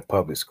teacher in the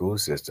public school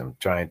system,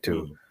 trying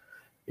to,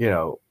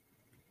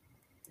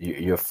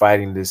 you're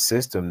fighting this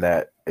system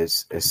that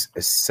is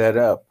set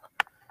up,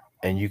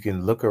 and you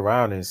can look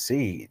around and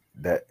see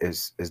that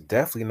is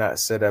definitely not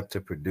set up to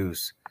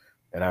produce.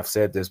 And I've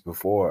said this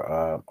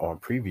before on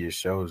previous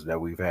shows that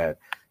we've had.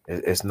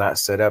 It's not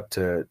set up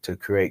to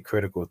create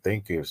critical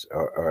thinkers,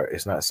 or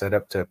it's not set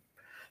up to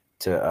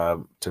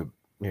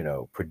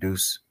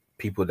produce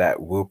people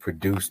that will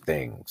produce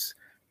things.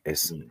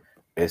 It's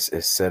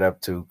set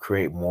up to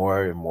create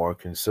more and more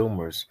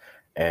consumers,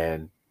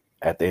 and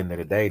at the end of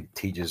the day,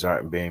 teachers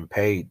aren't being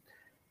paid,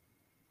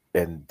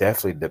 and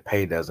definitely the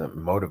pay doesn't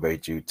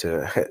motivate you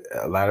to.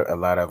 A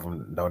lot of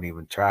them don't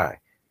even try.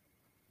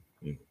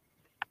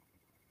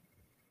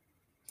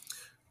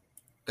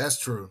 That's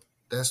true.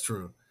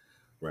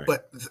 Right.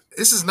 But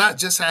this is not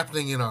just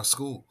happening in our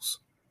schools.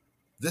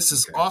 This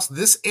is also,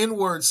 this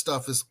N-word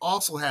stuff is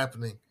also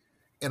happening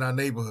in our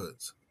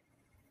neighborhoods.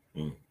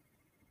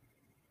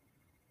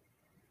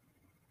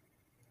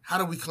 How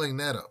do we clean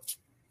that up?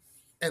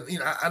 And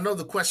I know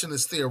the question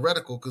is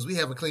theoretical because we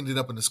haven't cleaned it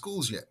up in the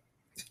schools yet.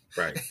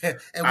 Right.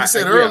 And we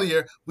said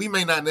earlier, we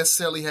may not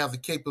necessarily have the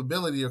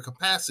capability or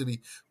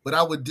capacity, but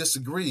I would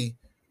disagree,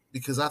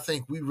 because I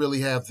think we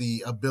really have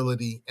the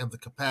ability and the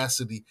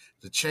capacity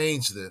to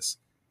change this.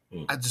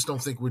 I just don't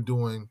think we're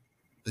doing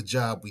the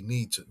job we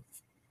need to.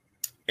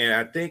 And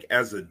I think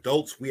as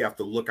adults, we have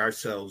to look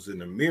ourselves in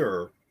the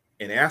mirror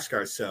and ask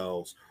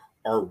ourselves,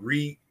 are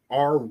we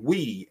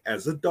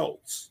as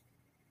adults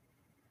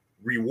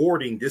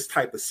rewarding this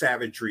type of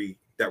savagery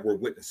that we're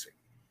witnessing?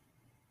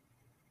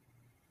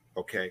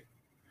 Okay.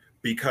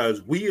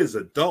 Because we as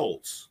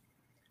adults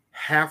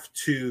have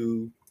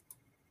to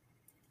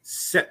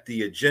set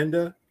the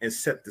agenda and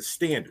set the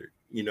standard.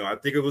 I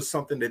think it was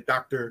something that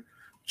Dr.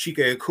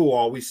 Chika Eku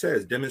always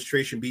says,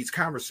 demonstration beats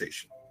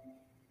conversation.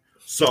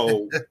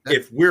 So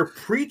if we're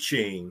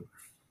preaching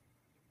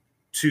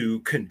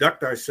to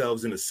conduct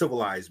ourselves in a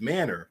civilized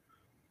manner,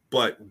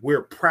 but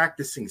we're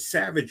practicing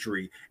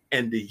savagery,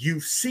 and the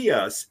youth see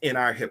us in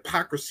our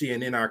hypocrisy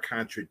and in our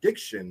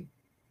contradiction,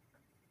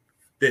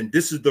 then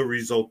this is the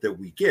result that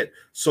we get.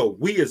 So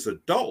we as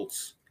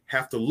adults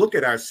have to look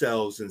at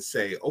ourselves and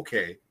say,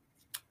 okay,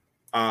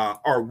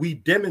 are we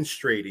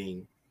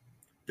demonstrating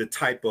the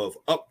type of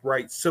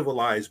upright,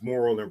 civilized,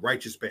 moral, and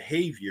righteous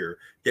behavior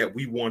that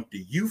we want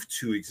the youth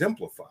to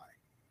exemplify?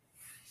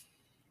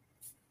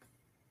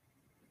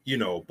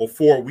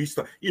 Before we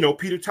start,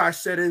 Peter Tosh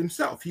said it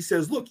himself. He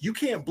says, look, you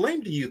can't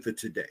blame the youth of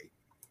today.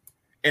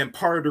 And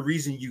part of the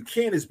reason you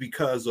can is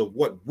because of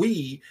what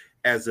we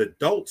as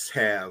adults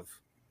have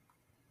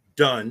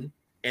done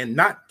and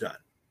not done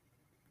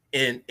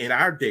in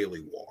our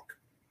daily walk.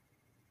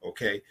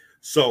 Okay.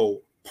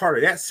 So part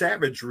of that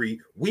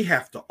savagery we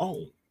have to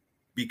own,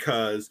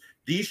 because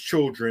these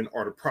children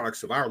are the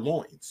products of our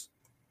loins.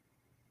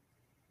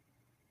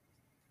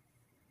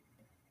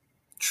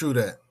 True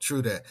that.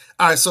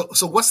 All right. So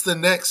what's the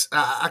next?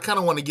 I kind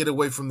of want to get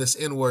away from this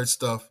N-word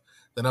stuff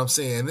that I'm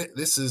saying.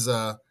 This is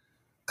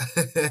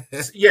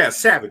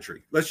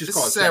savagery. Let's just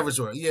call it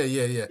savagery.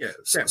 Yeah.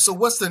 Savagery. So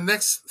what's the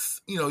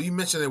next? You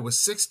mentioned it was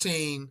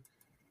 16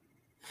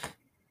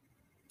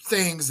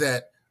 things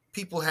that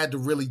people had to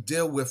really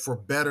deal with for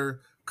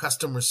better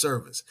customer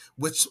service,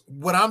 which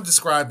what I'm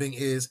describing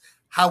is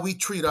how we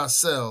treat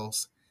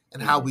ourselves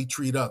and how we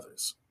treat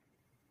others.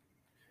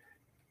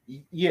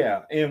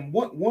 Yeah, and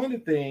one of the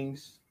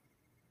things,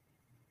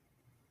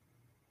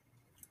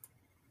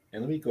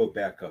 and let me go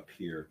back up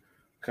here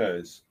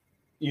because,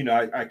 you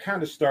know, I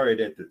kind of started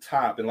at the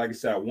top, and like I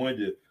said, I wanted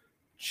to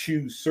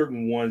choose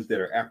certain ones that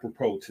are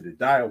apropos to the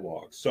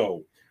dialogue.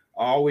 So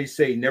I always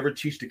say never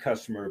teach the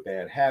customer a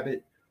bad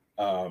habit.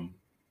 The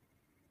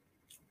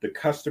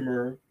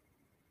customer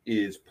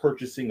is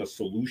purchasing a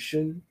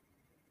solution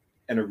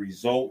and a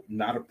result,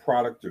 not a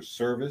product or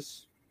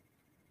service.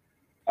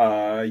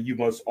 You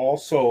must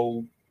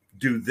also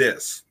do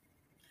this.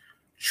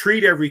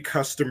 Treat every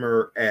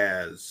customer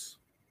as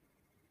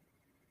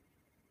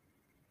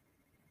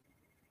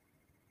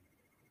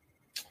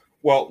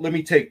well. Let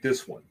me take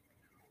this one.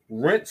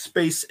 Rent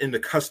space in the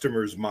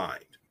customer's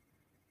mind.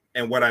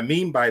 And what I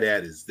mean by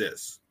that is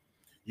this.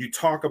 You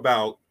talk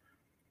about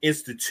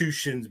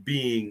institutions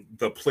being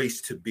the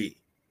place to be.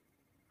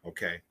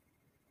 Okay.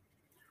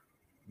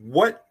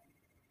 One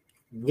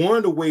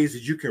of the ways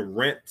that you can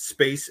rent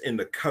space in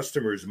the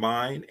customer's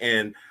mind,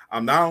 and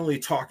I'm not only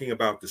talking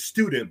about the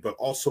student, but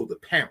also the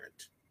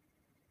parent.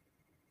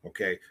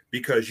 Okay.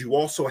 Because you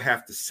also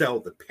have to sell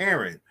the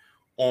parent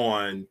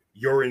on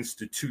your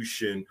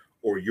institution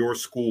or your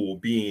school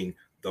being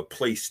the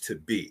place to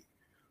be.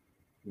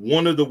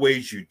 One of the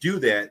ways you do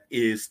that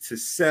is to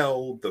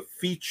sell the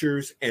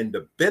features and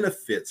the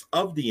benefits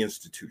of the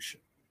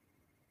institution.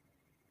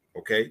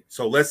 Okay,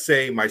 so let's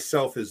say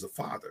myself as a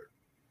father,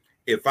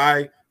 if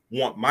I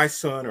want my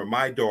son or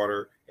my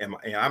daughter and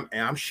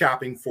I'm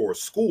shopping for a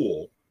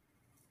school,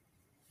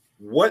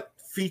 what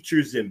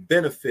features and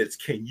benefits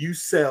can you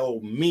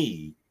sell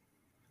me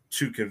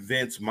to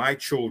convince my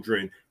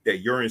children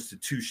that your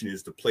institution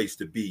is the place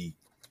to be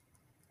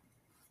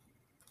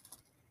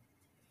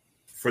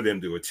for them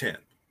to attend?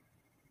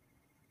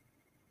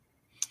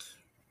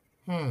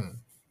 All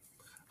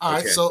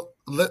right, so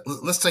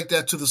let's take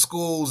that to the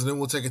schools, and then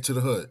we'll take it to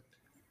the hood.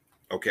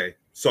 Okay,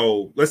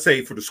 so let's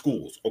say for the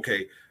schools.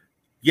 Okay,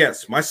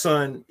 yes, my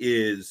son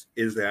is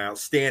an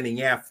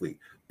outstanding athlete,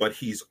 but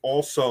he's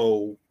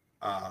also,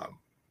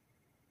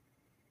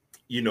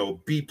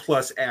 B+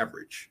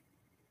 average,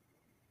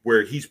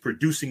 where he's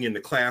producing in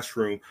the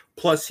classroom.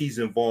 Plus, he's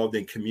involved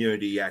in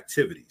community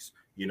activities.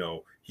 You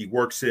know, he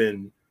works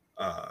in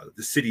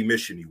the city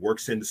mission. He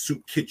works in the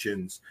soup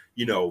kitchens.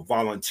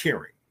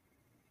 Volunteering.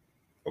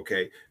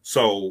 Okay,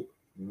 so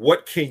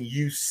what can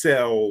you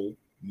sell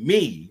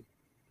me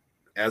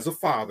as a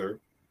father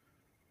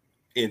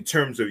in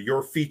terms of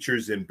your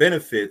features and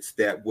benefits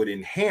that would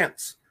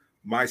enhance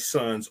my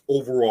son's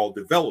overall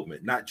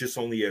development, not just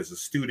only as a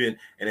student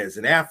and as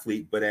an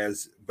athlete, but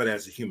as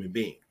a human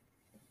being?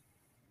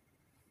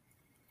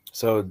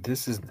 So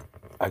this is,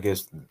 I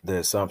guess, the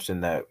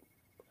assumption that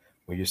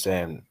when you're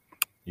saying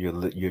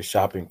you're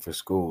shopping for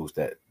schools,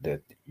 that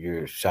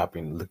you're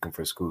shopping looking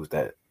for schools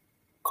that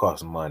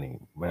cost money.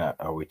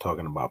 Are we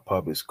talking about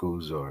public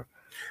schools, or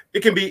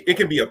it can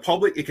be a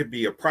public, it can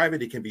be a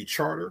private, it can be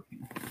charter?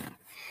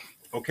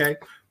 Okay,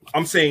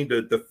 I'm saying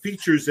the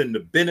features and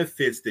the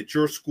benefits that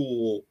your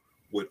school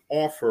would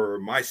offer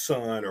my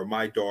son or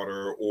my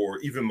daughter or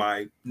even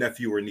my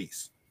nephew or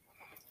niece.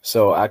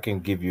 So I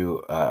can give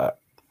you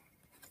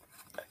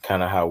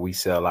kind of how we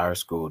sell our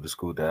school. The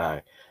school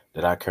that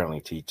I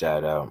currently teach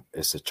at,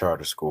 it's a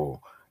charter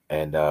school,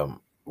 and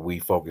we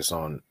focus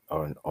on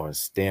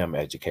STEM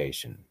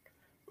education,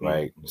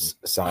 right?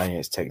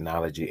 Science,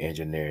 technology,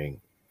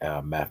 engineering,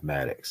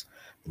 mathematics.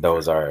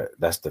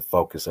 That's the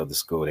focus of the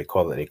school. They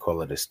call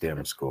it a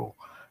STEM school,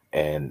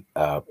 and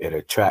it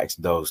attracts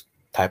those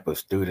type of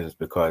students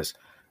because,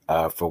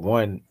 for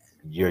one,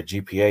 your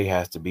GPA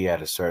has to be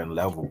at a certain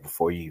level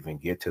before you even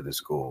get to the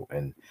school,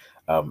 and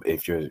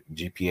if your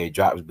GPA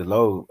drops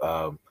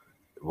below,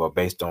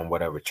 based on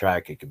whatever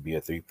track, it could be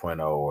a 3.0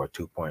 or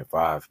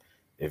 2.5.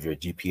 If your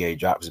GPA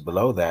drops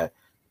below that,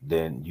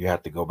 then you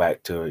have to go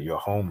back to your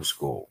home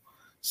school.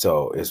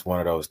 So it's one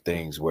of those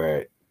things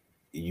where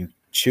you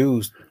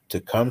choose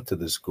to come to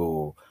the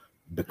school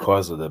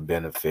because of the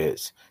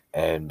benefits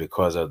and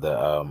because of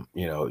the,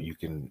 you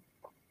can,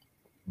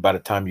 by the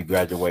time you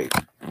graduate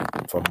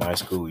from my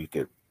school, you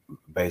could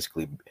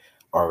basically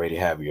already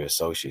have your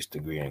associate's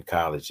degree in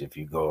college if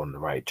you go on the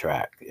right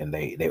track, and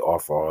they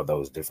offer all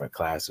those different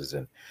classes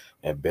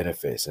and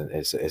benefits. And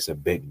it's a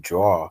big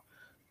draw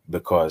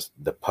because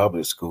the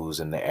public schools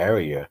in the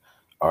area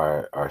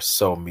are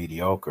so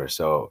mediocre.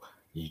 So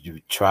you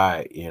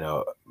try,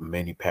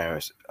 many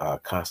parents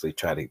constantly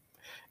try to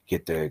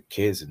get their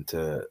kids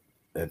into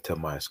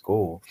my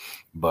school,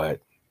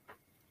 but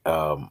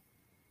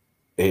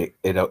it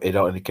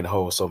only can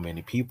hold so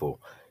many people.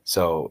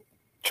 So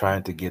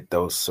trying to get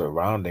those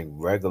surrounding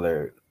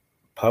regular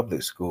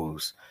public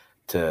schools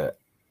to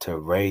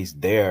raise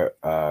their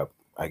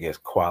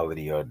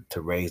quality, or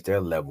to raise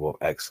their level of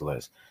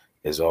excellence,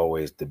 is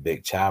always the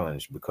big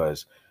challenge,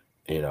 because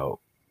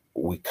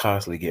we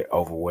constantly get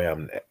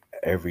overwhelmed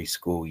every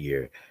school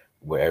year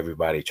where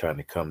everybody trying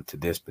to come to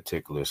this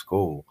particular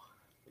school,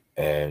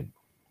 and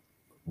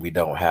we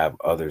don't have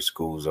other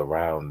schools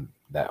around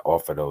that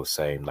offer those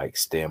same like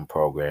STEM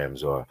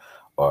programs or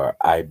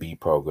IB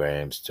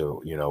programs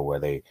to, you know, where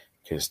they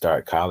can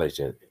start college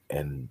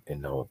in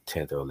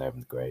 10th or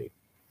 11th grade.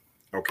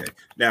 Okay.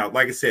 Now,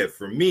 like I said,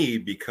 for me,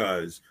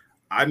 because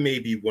I may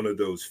be one of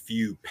those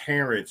few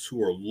parents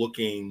who are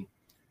looking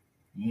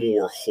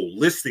more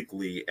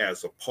holistically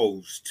as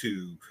opposed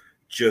to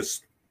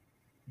just,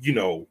 you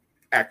know,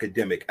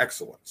 academic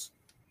excellence.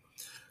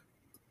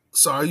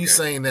 So are you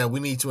saying that we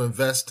need to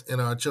invest in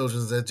our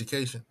children's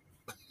education?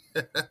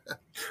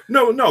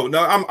 No.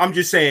 I'm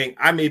just saying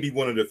I may be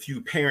one of the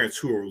few parents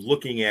who are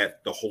looking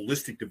at the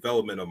holistic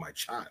development of my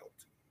child.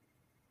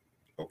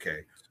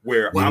 Okay.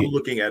 Where I'm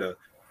looking at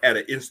an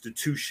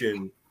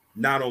institution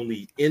not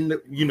only in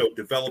the, you know,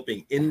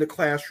 developing in the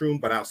classroom,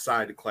 but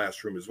outside the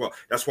classroom as well.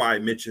 That's why I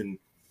mentioned,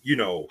 you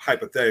know,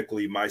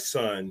 hypothetically, my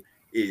son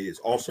is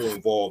also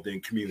involved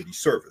in community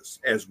service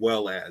as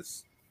well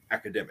as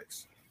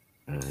academics.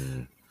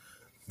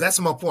 That's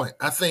my point.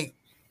 I think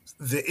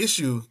the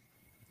issue,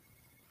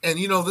 and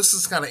you know, this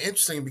is kind of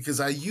interesting because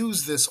I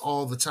use this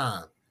all the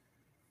time.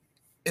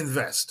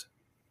 Invest.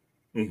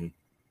 Mm-hmm.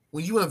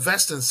 When you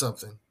invest in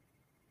something,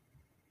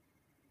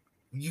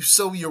 you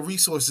sow your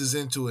resources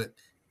into it,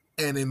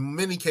 and in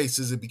many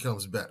cases, it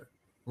becomes better,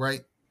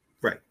 right?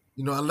 Right.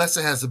 You know, unless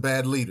it has a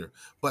bad leader.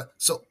 But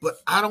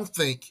I don't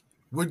think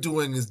we're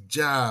doing his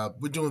job.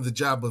 We're doing the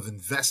job of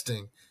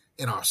investing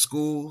in our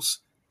schools.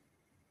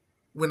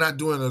 We're not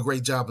doing a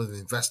great job of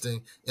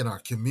investing in our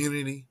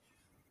community.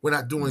 We're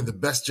not doing the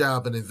best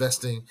job in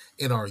investing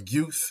in our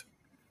youth.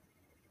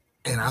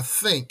 And I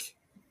think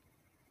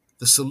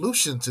the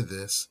solution to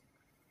this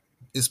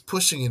is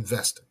pushing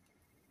investing.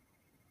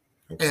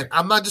 Okay. And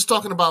I'm not just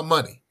talking about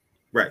money.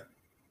 Right.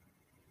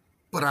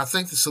 But I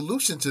think the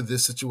solution to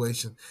this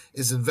situation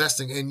is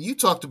investing. And you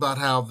talked about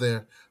how there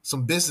are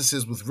some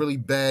businesses with really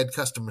bad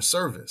customer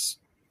service.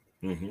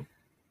 Mm-hmm.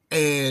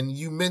 And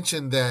you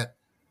mentioned that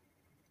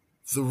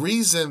the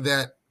reason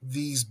that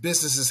these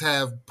businesses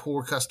have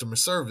poor customer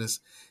service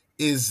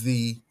is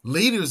the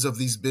leaders of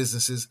these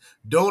businesses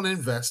don't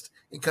invest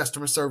in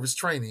customer service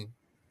training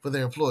for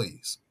their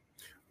employees.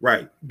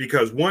 Right.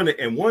 Because one of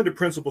the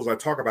principles I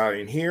talk about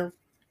in here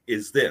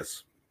is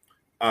this.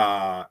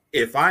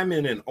 If I'm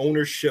in an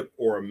ownership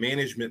or a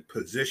management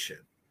position,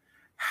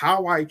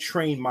 how I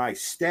train my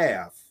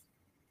staff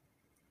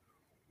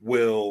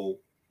will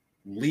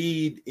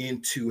lead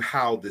into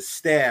how the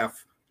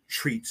staff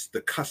treats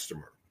the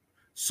customer.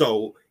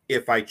 So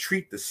if I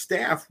treat the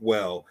staff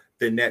well,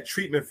 then that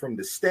treatment from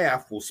the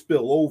staff will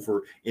spill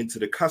over into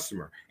the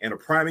customer. And a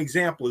prime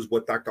example is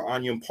what Dr.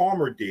 Onion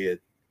Palmer did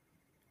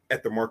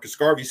at the Marcus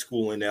Garvey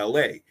School in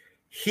LA.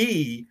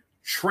 He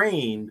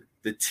trained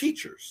the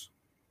teachers,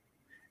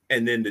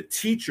 and then the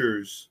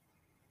teachers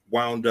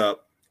wound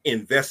up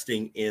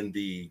investing in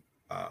the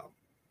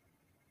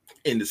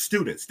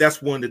students.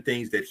 That's one of the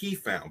things that he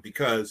found,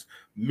 because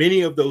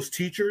many of those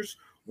teachers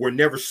were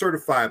never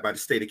certified by the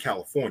state of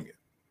California.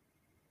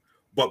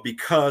 But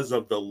because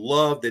of the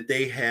love that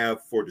they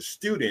have for the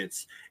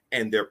students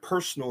and their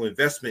personal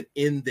investment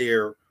in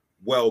their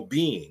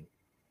well-being,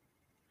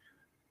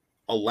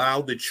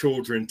 allowed the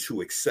children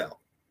to excel.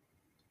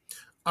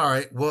 All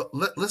right. Well,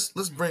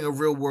 let's bring a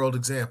real world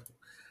example.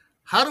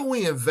 How do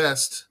we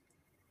invest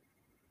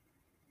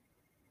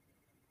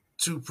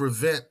to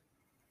prevent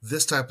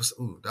this type of?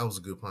 Ooh, that was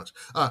a good punch.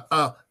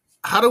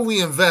 How do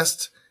we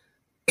invest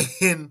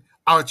in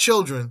our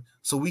children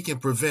so we can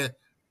prevent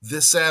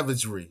this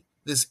savagery,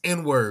 this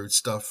N-word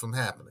stuff from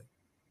happening?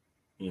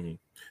 Mm-hmm.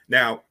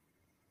 Now,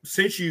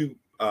 since you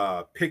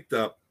picked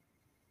up,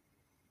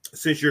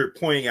 since you're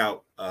pointing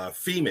out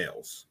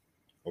females,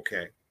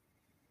 okay,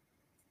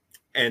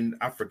 and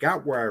I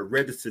forgot where I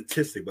read the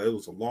statistic, but it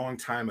was a long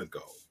time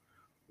ago,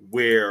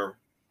 where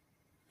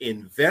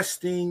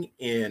investing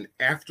in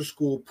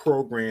after-school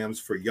programs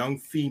for young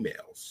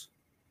females,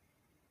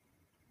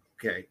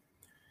 okay,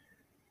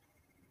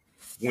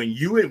 when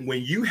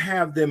you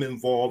have them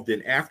involved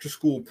in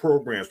after-school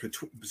programs,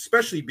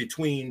 especially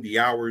between the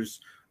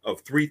hours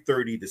of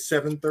 3:30 to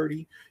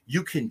 7:30,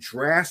 you can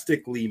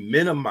drastically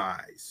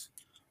minimize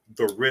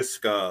the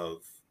risk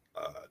of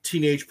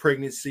teenage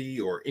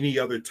pregnancy or any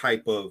other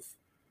type of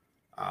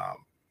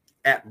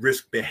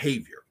at-risk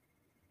behavior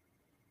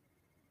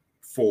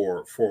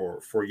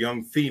for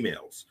young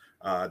females.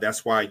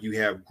 That's why you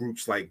have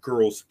groups like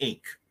Girls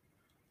Inc.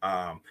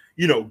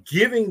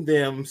 Giving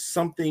them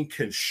something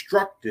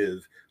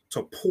constructive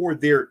to pour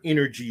their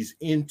energies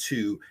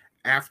into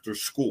after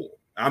school.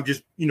 I'm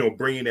just,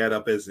 bringing that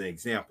up as an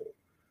example.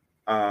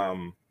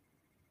 And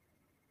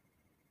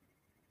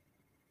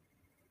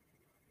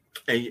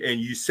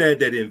you said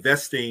that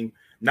investing,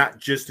 not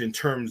just in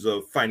terms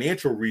of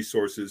financial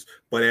resources,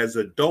 but as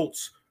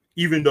adults,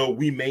 even though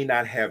we may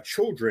not have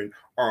children,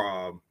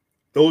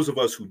 those of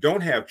us who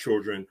don't have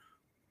children,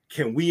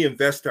 can we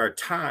invest our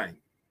time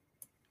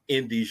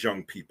in these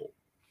young people?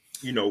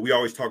 We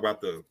always talk about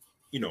the,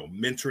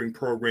 mentoring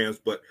programs,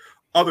 but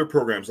other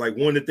programs. Like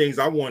one of the things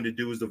I wanted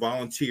to do is to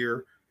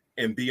volunteer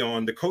and be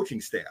on the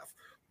coaching staff.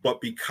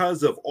 But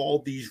because of all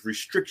these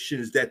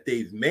restrictions that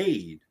they've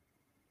made,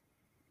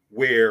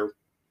 where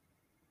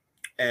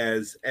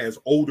as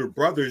older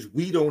brothers,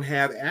 we don't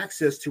have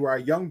access to our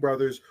young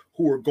brothers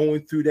who are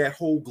going through that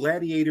whole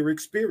gladiator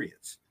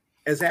experience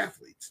as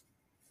athletes.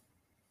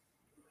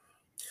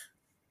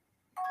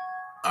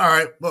 All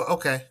right. Well,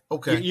 okay.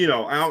 You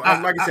know,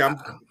 I'm like I said,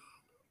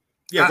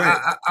 go ahead.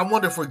 I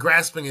wonder if we're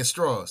grasping at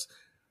straws.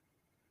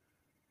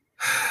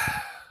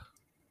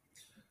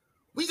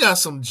 We got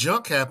some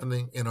junk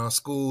happening in our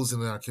schools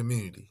and in our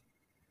community.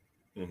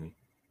 Mm-hmm.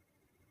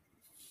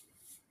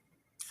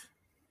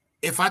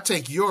 If I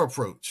take your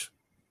approach,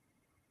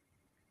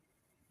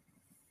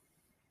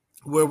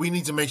 where we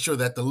need to make sure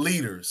that the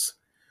leaders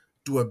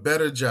do a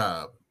better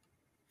job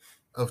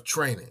of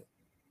training,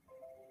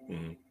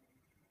 mm-hmm.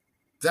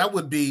 that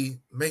would be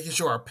making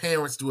sure our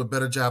parents do a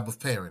better job of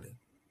parenting,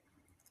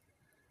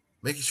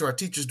 making sure our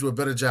teachers do a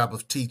better job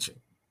of teaching,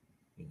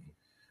 mm-hmm.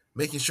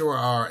 making sure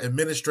our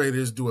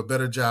administrators do a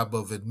better job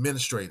of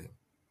administrating.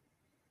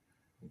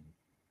 Mm-hmm.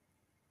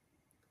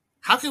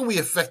 How can we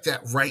affect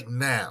that right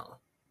now?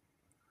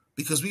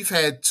 Because we've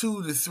had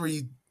 2 to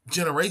 3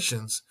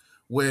 generations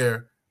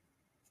where,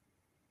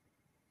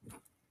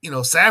 you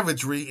know,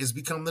 savagery has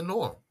become the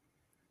norm.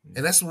 Mm-hmm.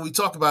 And that's what we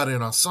talk about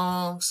in our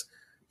songs.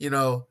 You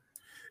know,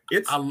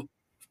 it's a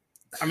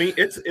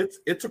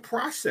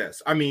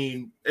process. I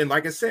mean, and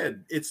like I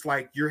said, it's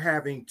like you're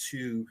having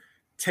to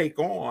take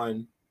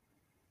on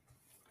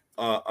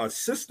a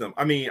system.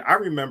 I mean, I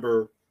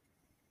remember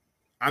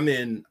I'm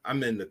in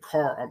the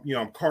car, you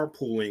know, I'm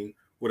carpooling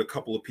with a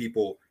couple of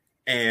people,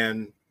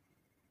 and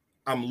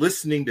I'm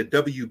listening to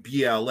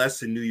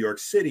WBLS in New York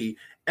City,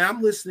 and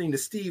I'm listening to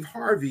Steve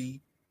Harvey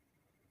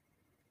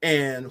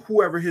and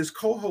whoever his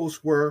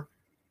co-hosts were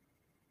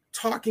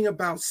talking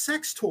about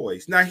sex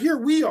toys. Now here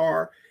we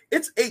are,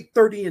 it's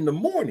 8:30 in the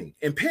morning,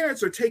 and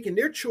parents are taking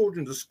their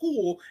children to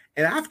school,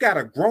 and I've got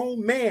a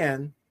grown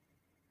man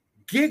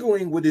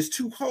giggling with his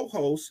 2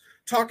 co-hosts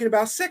talking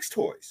about sex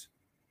toys.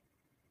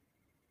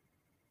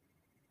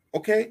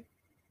 Okay?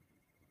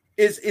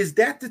 Is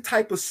that the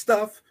type of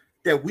stuff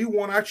that we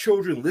want our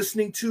children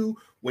listening to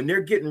when they're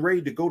getting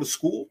ready to go to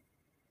school?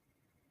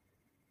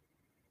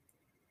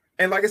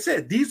 And like I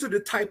said, these are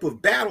the type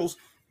of battles,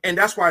 and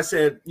that's why I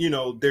said, you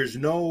know, there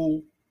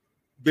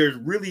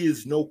really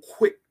is no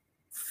quick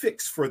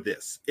fix for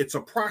this. It's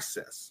a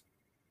process.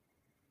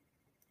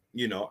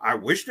 You know, I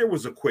wish there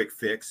was a quick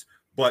fix,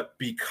 but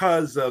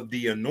because of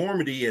the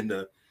enormity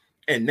and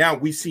now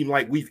we seem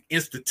like we've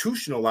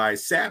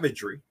institutionalized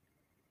savagery,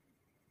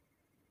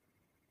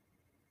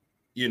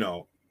 you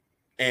know,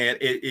 and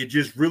it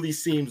just really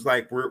seems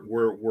like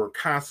we're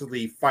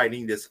constantly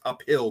fighting this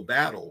uphill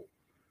battle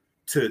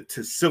to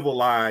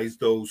civilize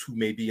those who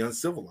may be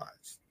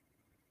uncivilized.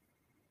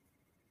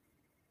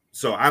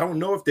 So I don't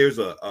know if there's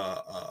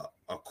a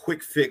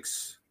quick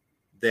fix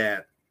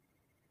that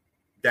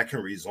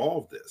can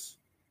resolve this.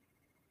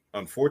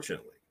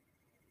 Unfortunately,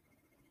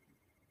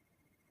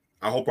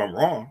 I hope I'm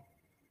wrong.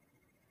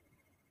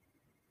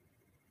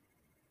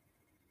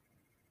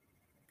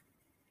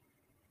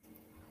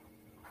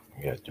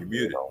 Yeah, you're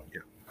muted.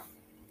 Yeah.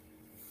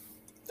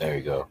 There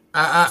you go.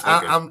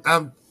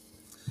 I'm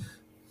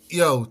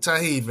yo,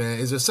 Tauheed, man,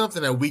 is there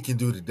something that we can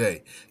do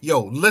today?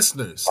 Yo,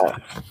 listeners,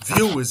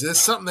 viewers, there's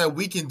something that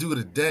we can do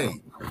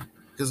today,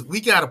 because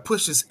we got to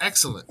push this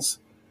excellence.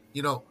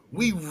 You know,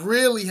 we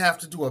really have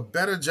to do a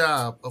better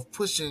job of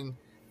pushing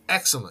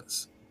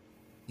excellence.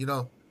 You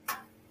know,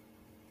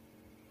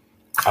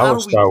 I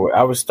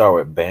would start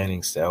with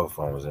banning cell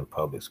phones in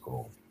public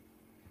school.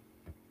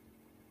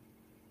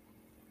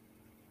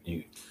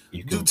 You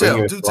can do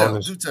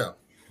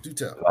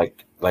tell.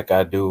 Like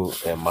I do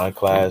in my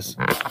class.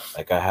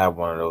 Like I have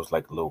one of those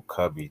like little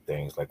cubby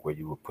things, like where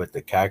you would put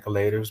the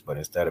calculators, but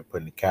instead of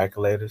putting the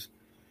calculators,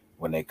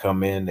 when they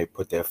come in, they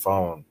put their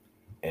phone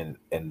in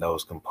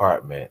those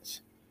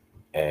compartments,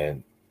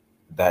 and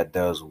that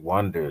does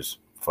wonders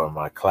for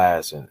my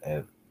class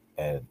and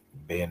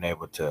being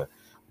able to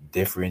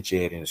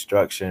differentiate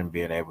instruction,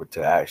 being able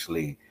to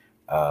actually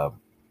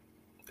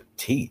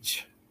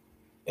teach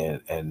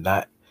and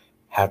not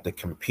have to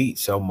compete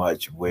so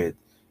much with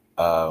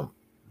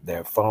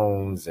their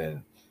phones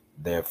and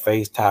their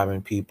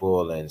FaceTiming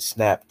people and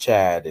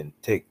Snapchat and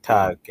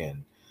TikTok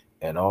and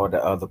all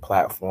the other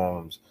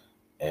platforms.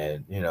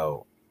 And, you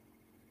know,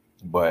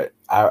 but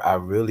I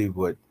really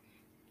would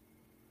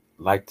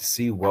like to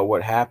see what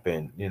would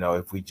happen, you know,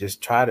 if we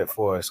just tried it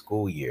for a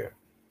school year.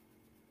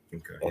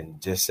 Okay.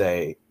 And just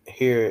say,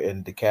 here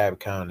in DeKalb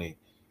County,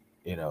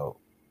 you know,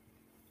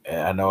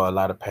 and I know a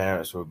lot of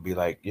parents would be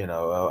like, you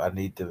know, oh, I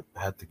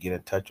have to get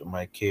in touch with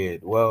my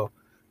kid. Well,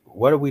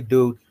 what did we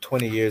do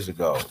 20 years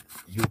ago?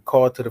 You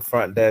called to the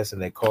front desk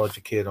and they called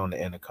your kid on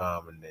the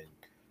intercom, and then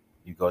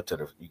you go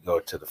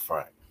to the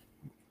front,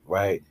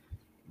 right?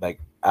 Like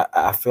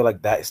I feel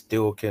like that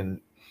still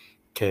can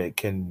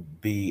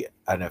be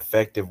an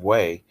effective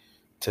way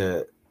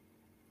to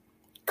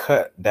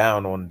cut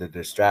down on the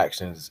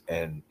distractions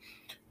and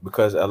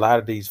because a lot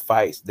of these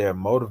fights, they're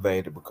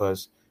motivated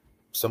because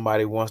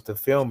somebody wants to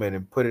film it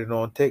and put it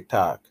on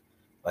TikTok.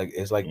 Like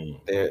it's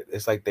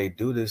like they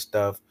do this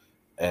stuff,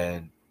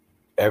 and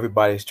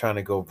everybody's trying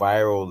to go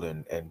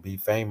viral and be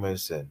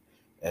famous, and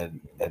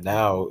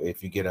now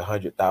if you get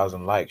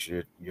 100,000 likes,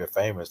 you're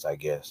famous, I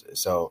guess.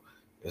 So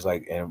it's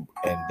like, and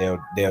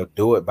they'll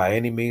do it by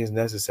any means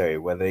necessary,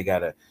 whether they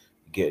gotta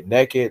get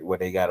naked,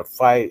 whether they gotta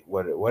fight,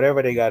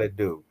 whatever they gotta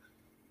do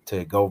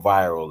to go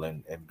viral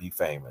and be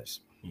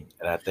famous.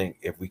 And I think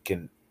if we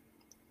can,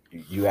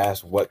 you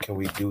ask what can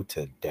we do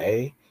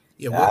today?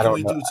 Yeah, what can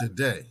we do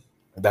today?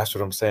 That's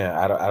what I'm saying.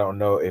 I don't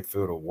know if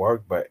it'll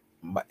work, but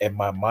in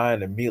my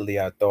mind immediately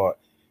I thought,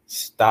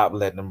 stop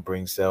letting them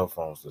bring cell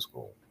phones to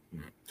school.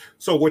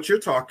 So what you're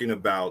talking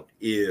about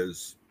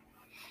is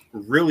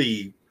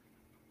really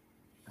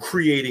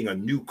creating a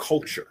new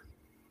culture.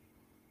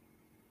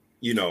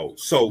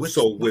 So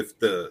with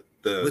the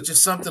which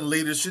is something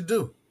leaders should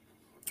do.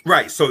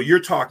 Right. So you're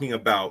talking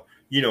about,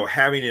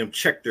 having them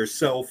check their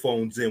cell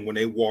phones in when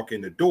they walk in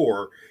the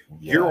door.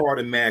 Yeah. You're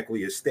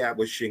automatically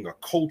establishing a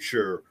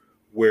culture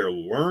where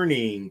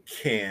learning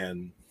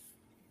can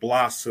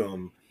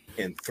blossom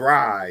and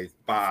thrive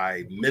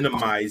by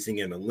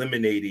minimizing and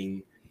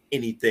eliminating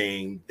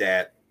anything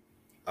that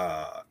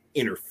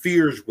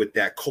interferes with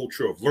that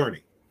culture of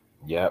learning.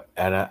 Yep.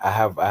 And I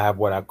have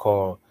what I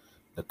call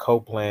the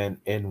Copeland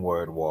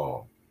N-word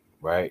wall,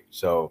 right?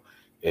 So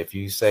if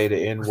you say the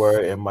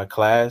N-word in my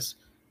class,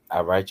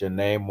 I write your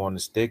name on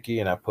the sticky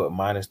and I put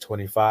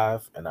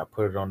 -25 and I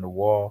put it on the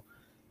wall.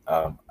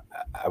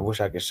 I wish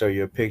I could show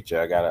you a picture.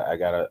 I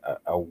got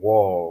a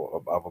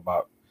wall of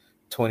about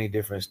 20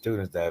 different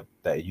students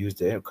that use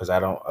it because I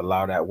don't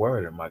allow that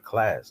word in my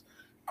class.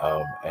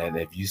 And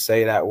if you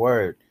say that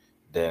word,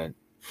 then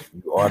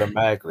you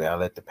automatically, I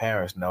let the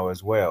parents know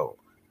as well.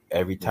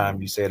 Every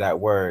time you say that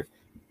word,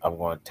 I'm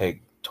going to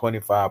take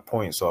 25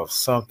 points off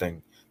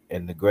something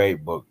in the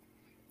grade book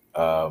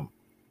that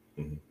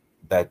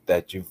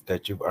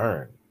you've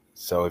earned.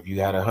 So if you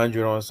had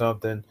 100 on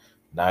something,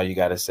 now you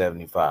got a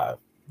 75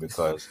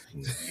 because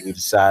you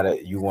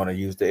decided you want to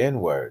use the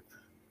N-word.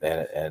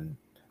 And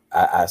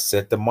I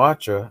set the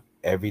mantra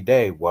every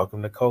day,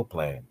 welcome to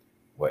Copeland,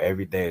 where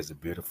every day is a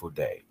beautiful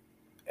day.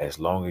 As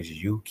long as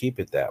you keep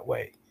it that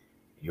way,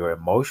 your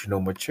emotional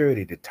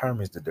maturity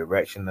determines the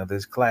direction of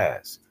this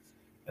class.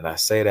 And I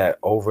say that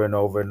over and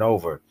over and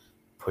over.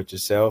 Put your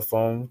cell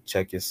phone,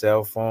 check your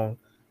cell phone.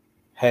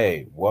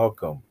 Hey,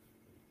 welcome.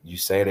 You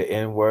say the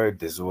N-word,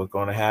 this is what's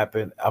going to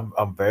happen.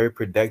 I'm very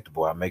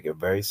predictable. I make it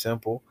very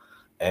simple.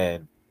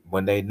 And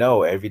when they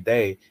know every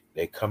day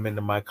they come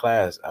into my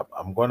class,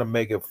 I'm going to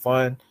make it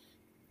fun,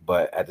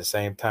 but at the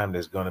same time,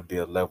 there's going to be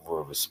a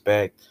level of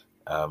respect.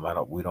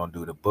 We don't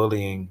do the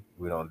bullying.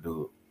 We don't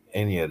do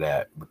any of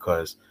that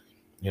because,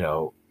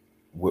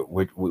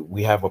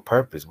 we have a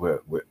purpose.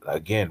 We're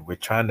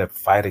trying to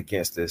fight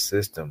against this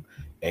system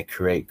and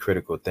create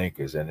critical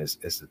thinkers. And it's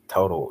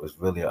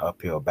really an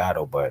uphill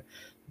battle, but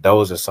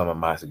those are some of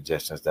my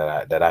suggestions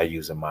that I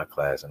use in my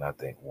class and I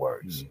think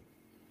works.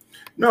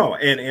 No,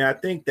 and I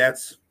think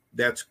that's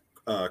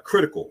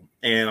critical.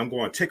 And I'm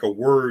going to take a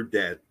word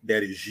that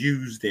is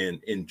used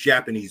in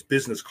Japanese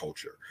business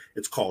culture.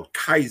 It's called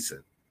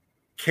Kaizen,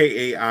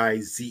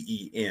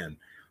 Kaizen.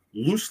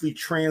 Loosely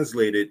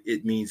translated,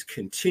 it means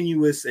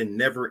continuous and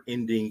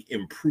never-ending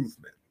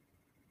improvement.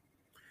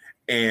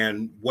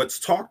 And what's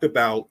talked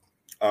about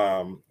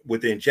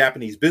within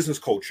Japanese business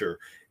culture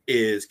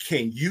is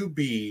can you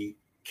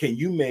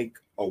make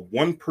a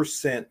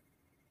 1%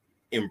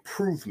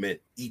 improvement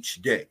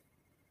each day?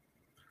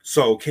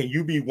 So can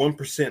you be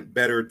 1%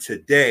 better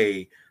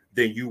today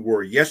than you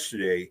were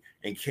yesterday?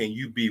 And can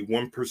you be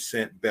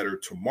 1% better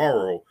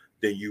tomorrow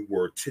than you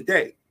were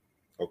today?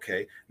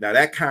 Okay. Now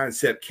that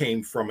concept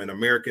came from an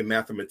American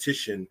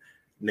mathematician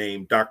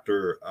named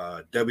Dr.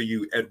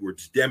 W.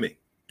 Edwards Deming,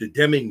 the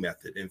Deming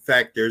method. In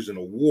fact, there's an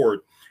award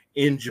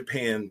in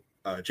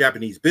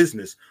Japanese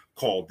business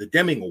called the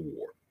Deming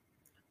Award.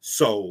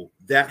 So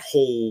that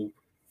whole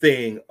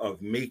thing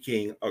of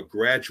making a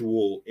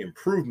gradual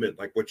improvement,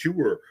 like what you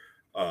were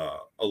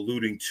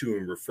alluding to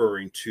and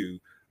referring to,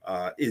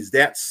 is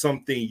that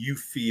something you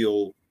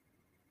feel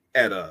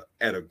at a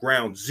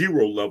ground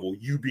zero level,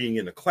 you being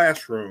in the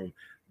classroom,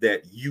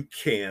 that you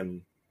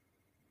can,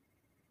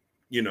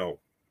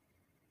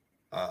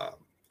 I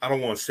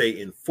don't want to say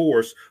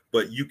enforce,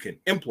 but you can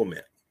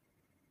implement,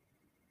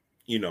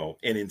 and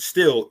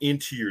instill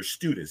into your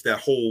students that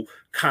whole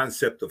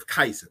concept of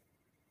Kaizen?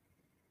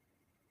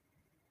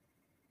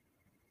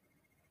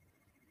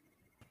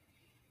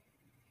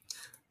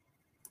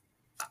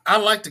 I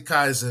like the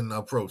Kaizen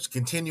approach,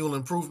 continual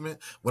improvement.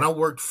 When I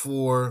worked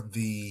for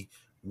the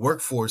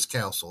Workforce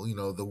Council,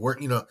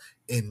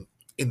 in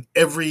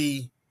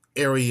every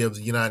area of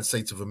the United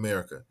States of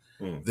America,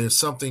 there's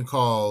something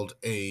called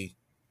a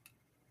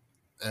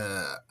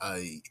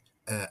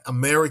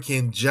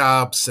American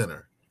Job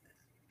Center.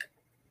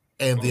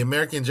 And the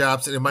American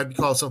Job Center, it might be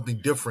called something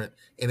different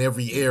in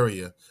every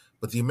area,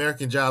 but the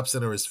American Job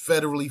Center is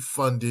federally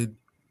funded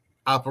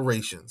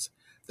operations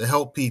that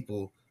help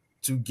people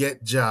to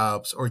get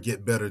jobs or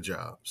get better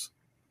jobs.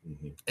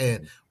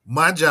 And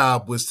my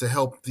job was to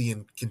help the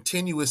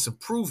continuous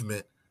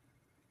improvement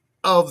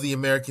of the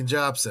American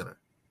Job Center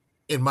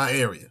in my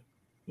area.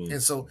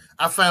 And so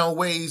I found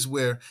ways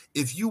where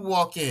if you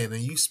walk in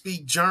and you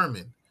speak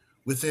German,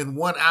 within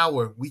 1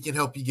 hour, we can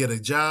help you get a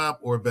job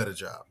or a better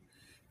job.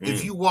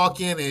 If you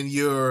walk in and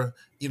you're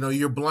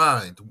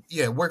blind,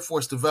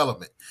 workforce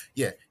development.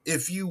 Yeah.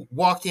 If you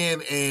walk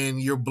in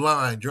and you're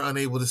blind, you're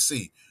unable to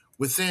see,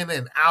 within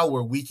an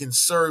hour, we can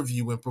serve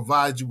you and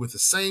provide you with the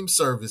same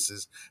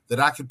services that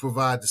I could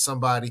provide to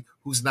somebody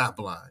who's not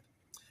blind.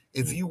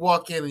 If you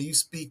walk in and you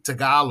speak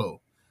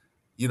Tagalog,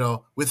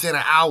 within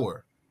an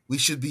hour, we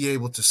should be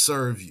able to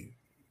serve you.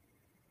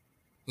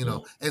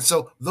 And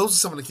so those are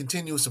some of the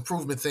continuous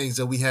improvement things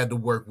that we had to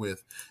work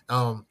with.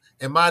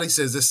 And Marty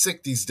says they're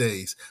sick these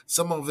days.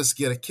 Some of us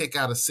get a kick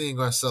out of seeing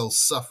ourselves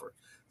suffer.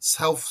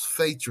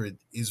 Self-hatred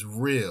is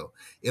real.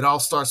 It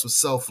all starts with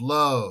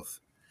self-love.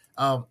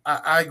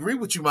 I agree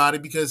with you, Marty,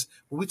 because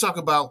when we talk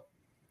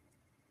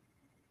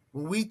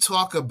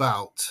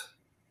about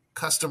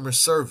customer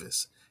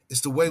service,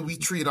 it's the way we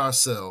treat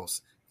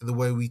ourselves and the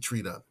way we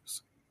treat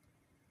others.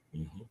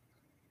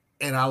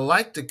 And I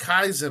like the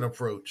Kaizen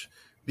approach,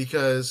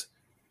 because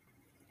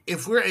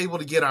if we're able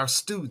to get our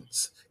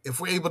students, if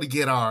we're able to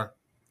get our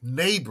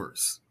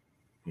neighbors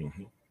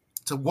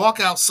to walk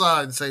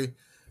outside and say,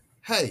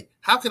 hey,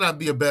 how can I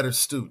be a better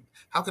student?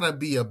 How can I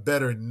be a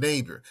better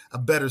neighbor, a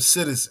better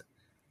citizen?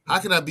 How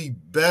can I be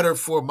better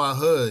for my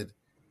hood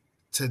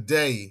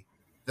today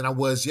than I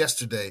was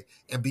yesterday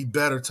and be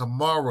better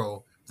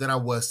tomorrow than I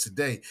was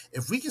today?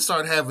 If we can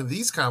start having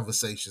these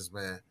conversations,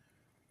 man,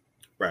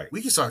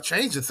 we can start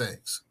changing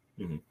things.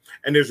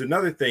 And there's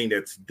another thing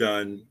that's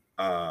done,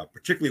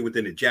 particularly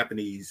within the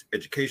Japanese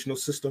educational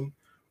system,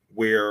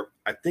 where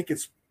I think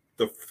it's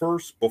the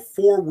first,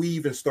 before we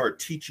even start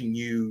teaching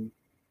you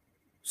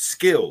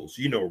skills,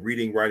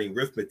 reading, writing,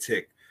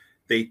 arithmetic,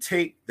 they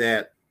take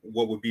that,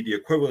 what would be the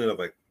equivalent of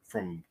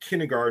from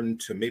kindergarten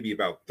to maybe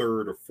about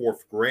 3rd or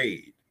 4th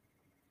grade.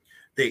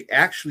 They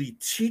actually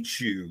teach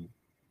you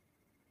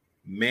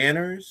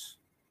manners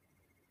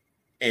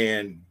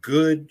and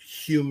good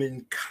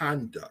human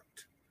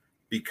conduct,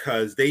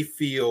 because they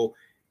feel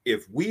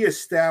if we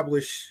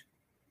establish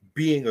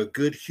being a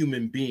good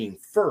human being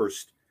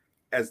first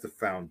as the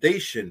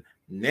foundation,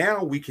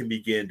 now we can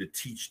begin to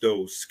teach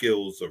those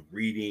skills of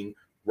reading,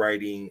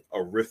 writing,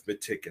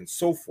 arithmetic, and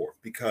so forth.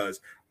 Because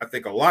I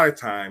think a lot of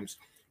times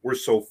we're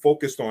so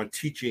focused on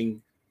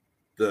teaching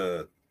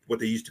what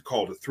they used to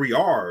call the 3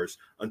 R's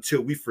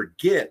until we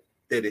forget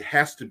that it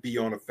has to be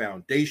on a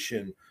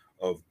foundation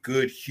of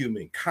good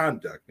human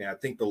conduct. Now, I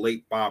think the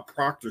late Bob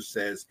Proctor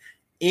says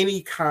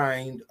any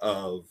kind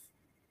of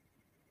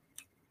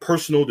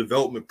personal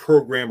development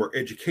program or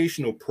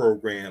educational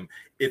program,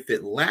 if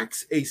it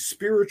lacks a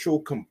spiritual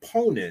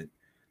component,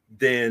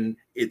 then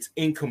it's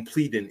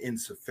incomplete and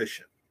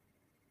insufficient.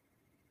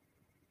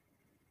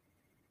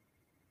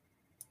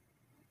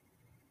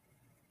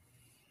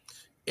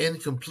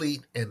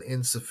 Incomplete and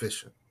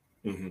insufficient.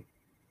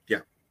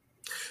 Yeah.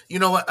 You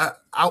know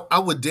what? I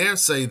would dare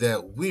say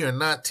that we are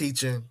not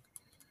teaching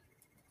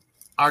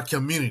our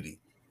community.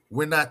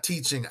 We're not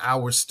teaching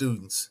our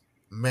students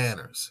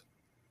manners.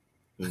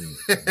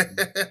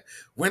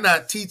 We're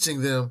not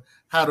teaching them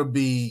how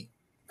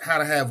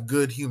to have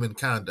good human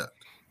conduct.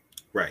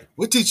 Right.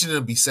 We're teaching them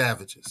to be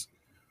savages.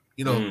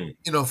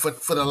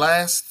 For the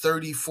last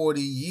 30,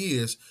 40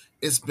 years,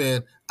 it's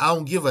been, I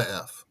don't give a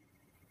F.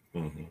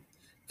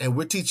 And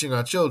we're teaching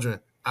our children,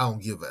 I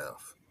don't give a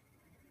F.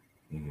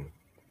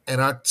 And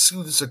our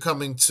students are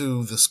coming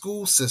to the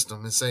school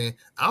system and saying,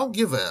 I don't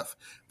give a F.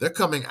 They're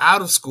coming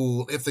out of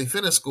school, if they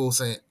finish school,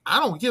 saying, I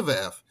don't give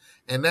a F.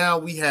 And now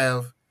we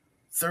have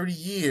 30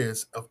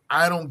 years of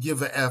I don't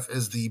give a F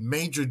as the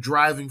major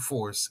driving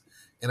force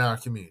in our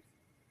community.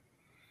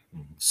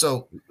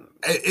 So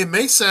it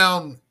may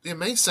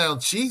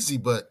sound cheesy,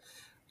 but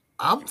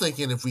I'm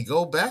thinking if we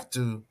go back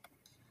to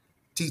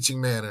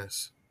teaching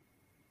manners,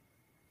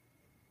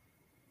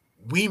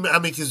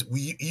 because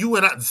you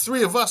and I, the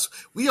 3 of us,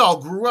 we all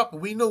grew up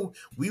and we know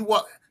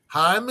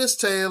hi, Miss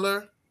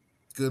Taylor.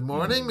 Good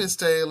morning, Miss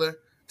Taylor.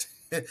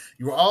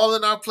 You were all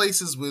in our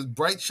places with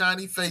bright,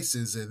 shiny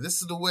faces, and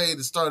this is the way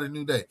to start a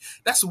new day.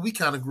 That's what we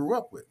kind of grew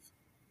up with.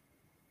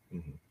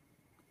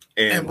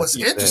 And what's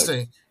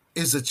interesting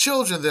is the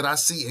children that I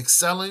see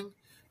excelling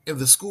in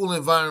the school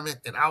environment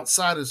and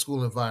outside of the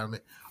school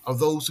environment are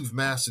those who've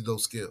mastered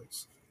those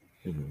skills.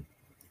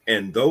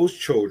 And those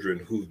children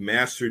who've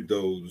mastered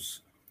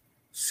those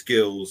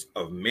skills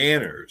of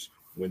manners,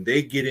 when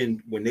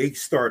they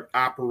start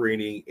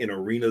operating in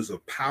arenas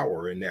of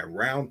power, in that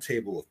round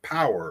table of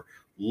power,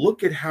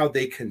 look at how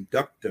they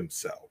conduct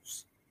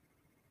themselves.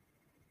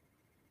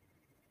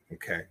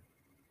 Okay.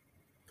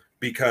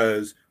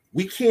 Because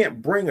we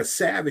can't bring a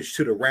savage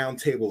to the round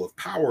table of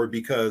power,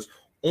 because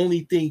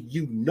only thing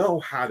you know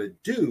how to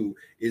do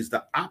is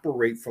to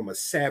operate from a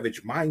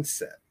savage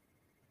mindset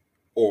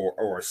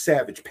or a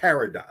savage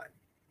paradigm.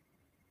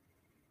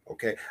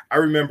 Okay. I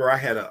remember I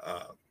had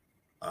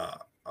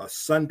a a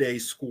Sunday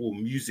school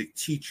music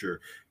teacher,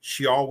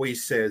 she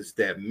always says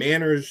that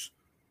manners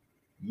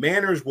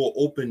will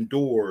open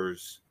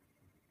doors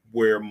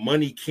where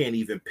money can't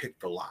even pick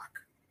the lock.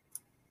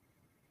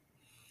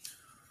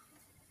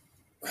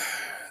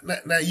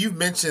 Now you've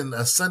mentioned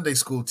a Sunday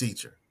school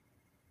teacher.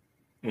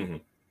 Mm-hmm.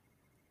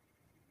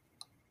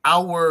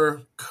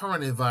 Our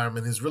current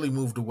environment has really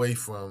moved away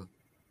from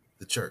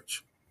the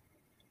church.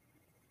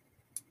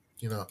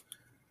 You know,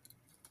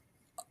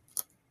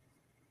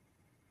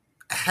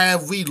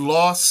 have we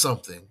lost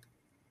something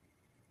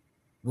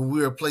when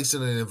we were placed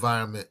in an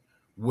environment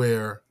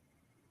where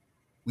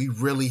we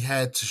really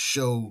had to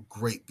show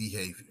great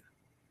behavior?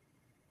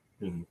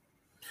 Mm-hmm.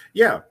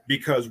 Yeah,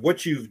 because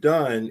what you've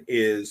done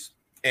is,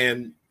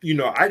 and you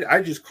know,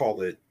 I just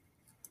call it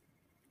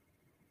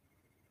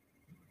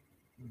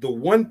the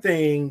one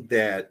thing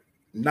that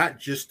not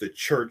just the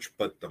church,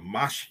 but the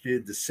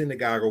masjid, the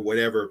synagogue, or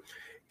whatever,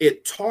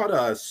 it taught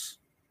us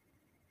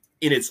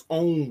in its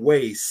own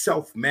way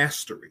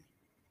self-mastery.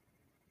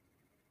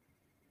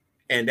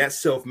 And that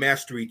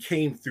self-mastery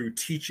came through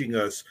teaching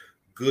us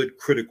good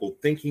critical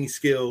thinking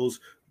skills,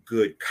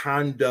 good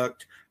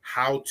conduct,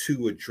 how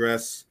to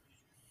address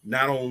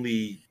not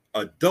only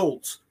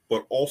adults,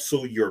 but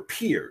also your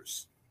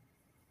peers.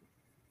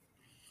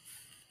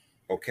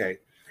 Okay.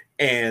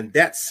 And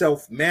that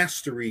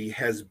self-mastery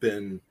has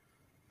been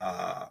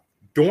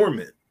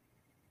dormant.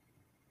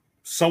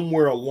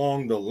 Somewhere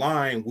along the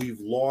line,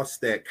 we've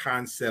lost that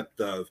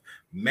concept of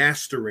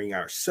mastering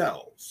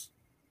ourselves.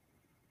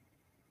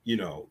 You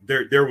know,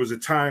 there was a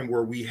time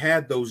where we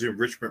had those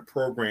enrichment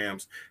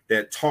programs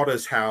that taught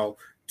us how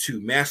to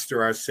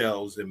master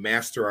ourselves and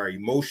master our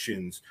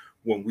emotions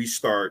when we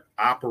start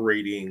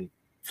operating,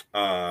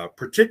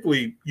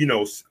 particularly, you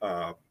know,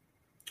 I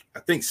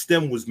think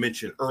STEM was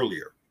mentioned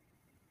earlier.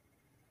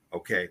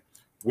 Okay,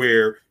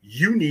 where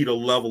you need a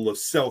level of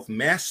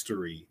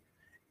self-mastery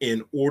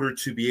in order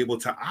to be able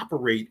to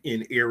operate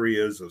in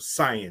areas of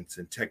science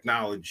and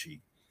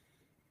technology,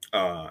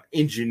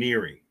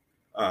 engineering,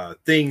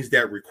 things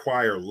that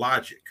require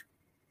logic,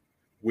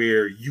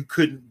 where you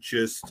couldn't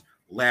just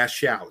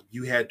lash out.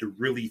 You had to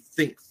really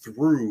think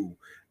through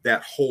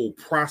that whole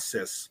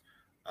process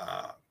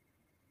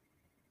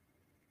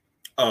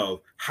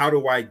of how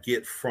do I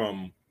get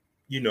from,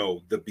 you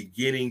know, the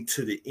beginning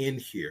to the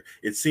end here.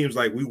 It seems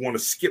like we want to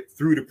skip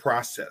through the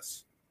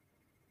process,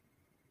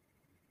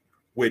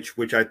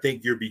 which I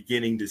think you're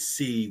beginning to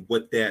see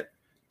what that,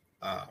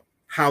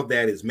 how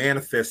that has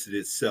manifested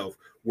itself,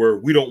 where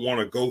we don't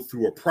want to go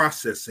through a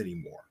process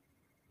anymore.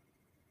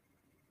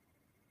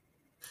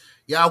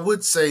 Yeah, I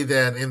would say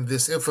that in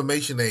this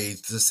information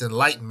age, this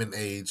enlightenment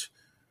age,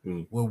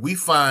 when we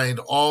find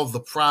all the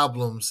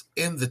problems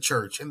in the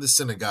church, in the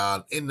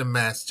synagogue, in the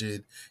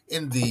masjid,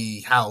 in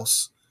the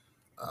house,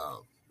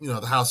 you know,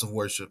 the house of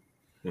worship,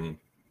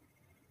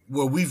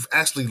 where we've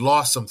actually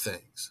lost some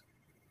things.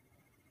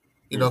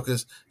 You know,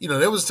 because, you know,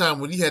 there was a time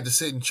when you had to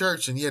sit in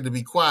church and you had to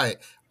be quiet.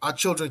 Our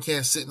children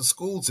can't sit in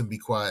schools and be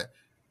quiet,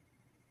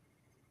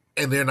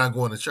 and they're not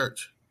going to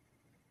church.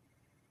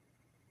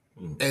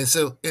 And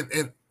so,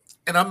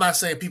 and I'm not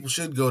saying people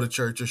should go to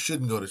church or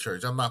shouldn't go to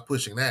church. I'm not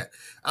pushing that.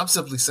 I'm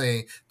simply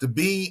saying to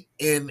be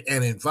in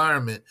an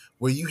environment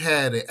where you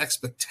had an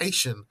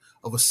expectation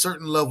of a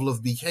certain level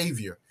of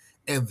behavior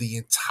and the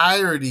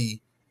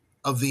entirety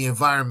of the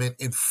environment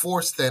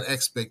enforced that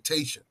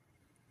expectation.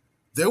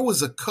 There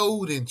was a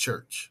code in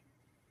church.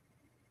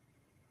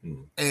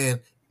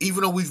 And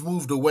even though we've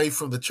moved away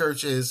from the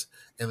churches,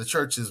 and the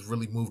church has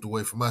really moved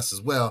away from us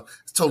as well,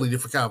 it's a totally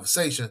different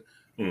conversation.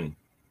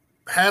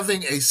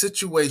 Having a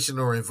situation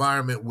or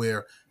environment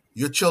where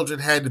your children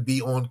had to be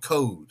on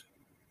code.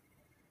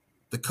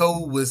 The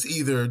code was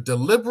either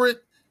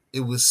deliberate,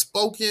 it was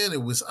spoken,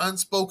 it was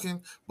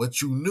unspoken,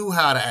 but you knew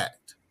how to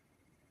act.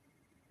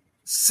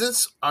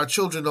 Since our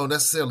children don't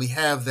necessarily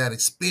have that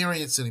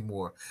experience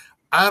anymore,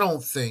 I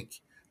don't think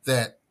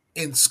that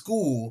in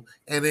school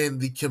and in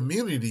the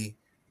community,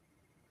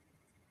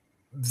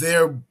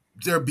 they're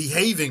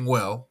behaving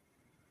well,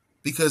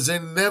 because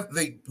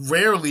they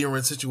rarely are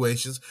in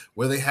situations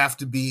where they have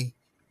to be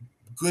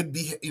good,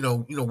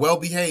 well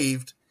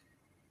behaved,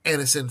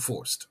 and it's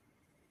enforced.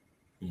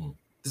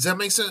 Does that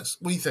make sense?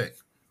 What do you think?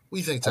 What do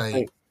you think,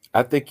 Taib?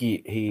 I think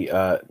he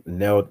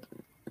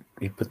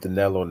put the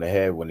nail on the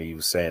head when he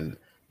was saying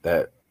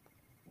that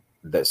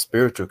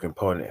spiritual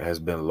component has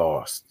been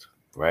lost.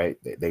 Right?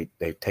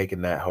 They've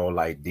taken that whole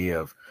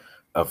idea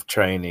of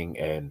training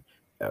and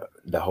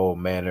the whole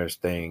manners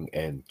thing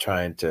and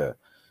trying to,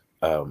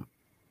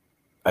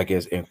 I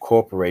guess,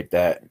 incorporate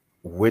that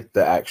with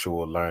the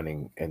actual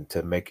learning and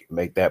to make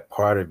that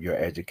part of your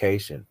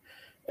education.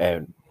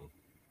 And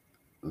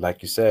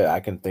like you said,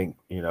 I can think,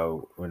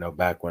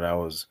 back when I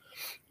was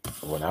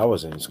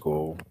in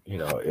school,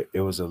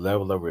 it was a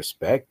level of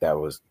respect that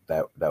was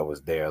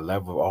there, a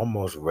level of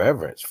almost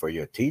reverence for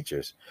your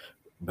teachers,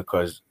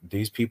 because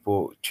these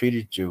people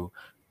treated you,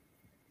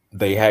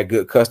 they had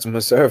good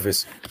customer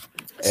service.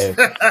 And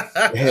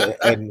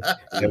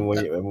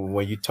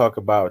when you talk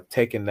about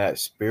taking that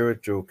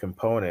spiritual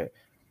component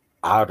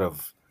out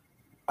of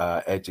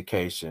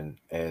education,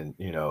 and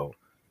you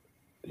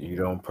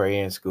don't pray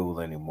in school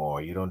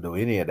anymore. You don't do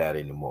any of that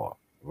anymore,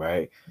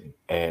 right?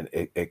 And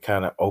it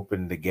kind of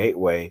opened the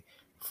gateway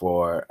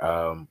for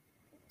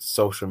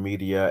social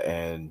media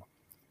and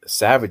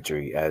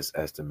savagery, as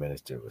the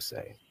minister was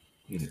saying.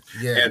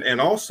 Yeah. And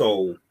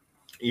also,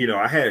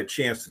 I had a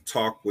chance to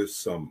talk with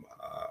some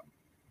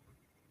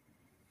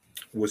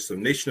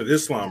Nation of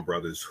Islam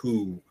brothers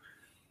who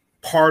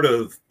part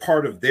of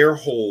their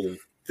whole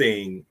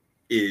thing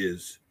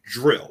is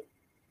drill.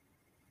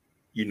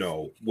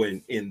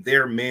 When in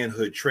their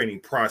manhood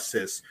training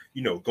process,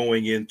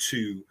 going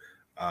into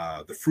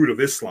the fruit of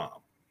Islam.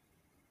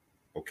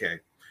 Okay.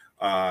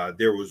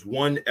 There was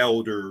one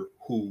elder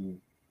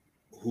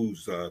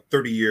who's a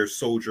 30-year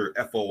soldier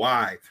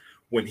FOI.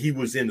 When he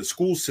was in the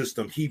school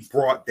system, he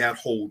brought that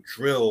whole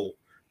drill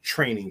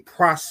training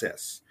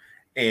process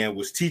and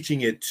was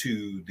teaching it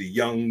to the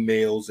young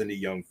males and the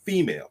young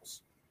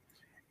females.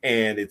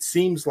 And it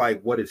seems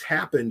like what has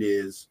happened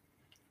is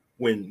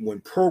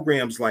when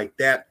programs like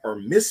that are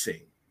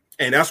missing,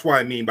 and that's what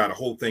I mean by the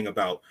whole thing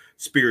about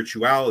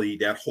spirituality,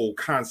 that whole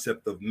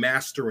concept of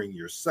mastering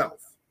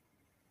yourself.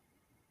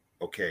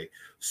 Okay,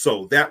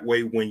 so that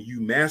way, when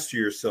you master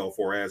yourself,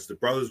 or as the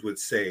brothers would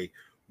say,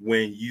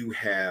 when you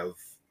have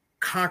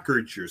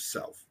conquered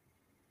yourself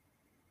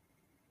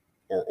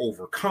or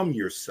overcome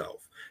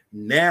yourself,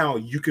 now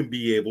you can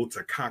be able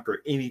to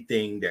conquer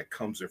anything that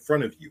comes in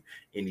front of you,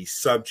 any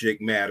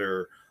subject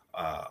matter,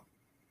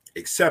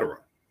 etc.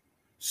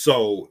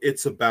 So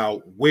it's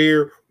about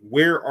where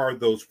are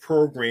those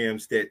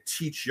programs that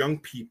teach young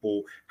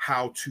people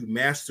how to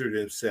master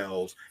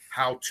themselves,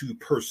 how to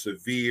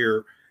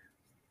persevere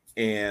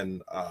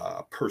and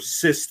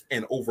persist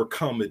and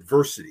overcome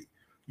adversity.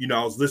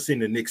 I was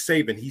listening to Nick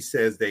Saban. He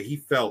says that he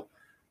felt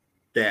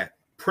that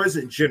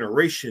present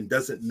generation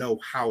doesn't know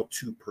how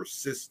to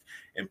persist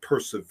and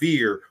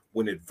persevere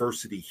when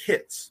adversity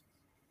hits.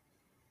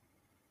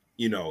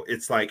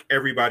 It's like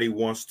everybody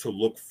wants to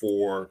look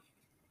for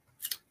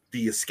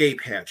the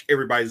escape hatch.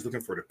 Everybody's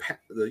looking for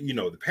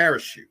the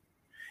parachute,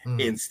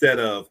 instead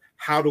of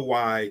how do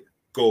I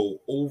go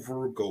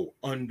over, go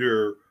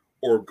under,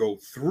 or go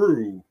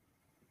through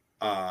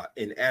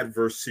an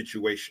adverse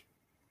situation.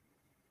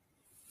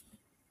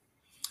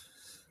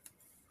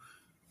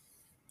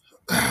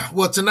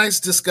 Well, tonight's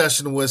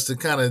discussion was to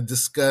kind of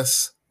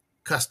discuss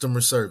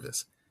customer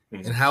service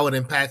and how it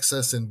impacts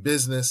us in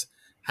business,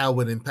 how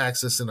it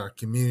impacts us in our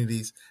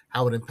communities,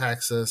 how it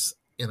impacts us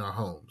in our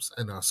homes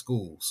and our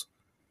schools.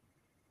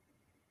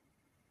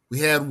 We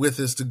had with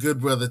us the good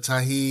brother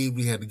Tauheed.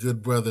 We had the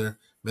good brother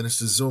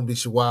Minister Zumbi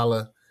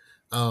Shawala.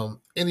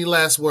 Any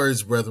last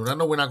words, brethren? I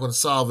know we're not going to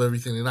solve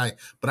everything tonight,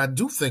 but I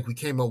do think we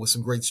came up with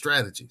some great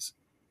strategies.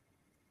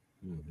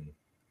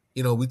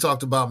 We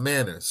talked about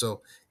manners.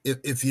 So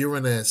if you're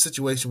in a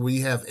situation where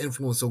you have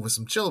influence over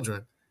some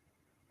children,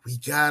 we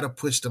got to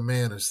push the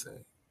manners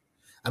thing.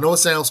 I know it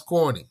sounds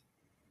corny,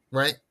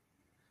 right?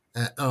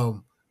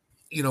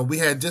 We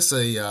had just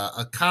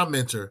a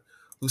commenter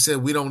who said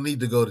we don't need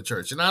to go to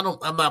church. And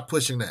I'm not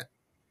pushing that.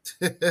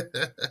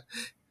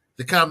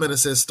 The commenter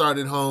says, start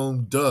at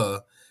home,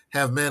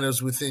 have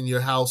manners within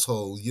your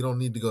household. You don't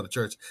need to go to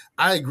church.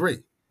 I agree.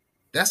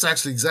 That's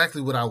actually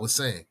exactly what I was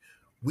saying.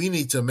 We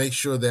need to make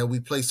sure that we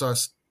place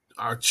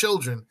our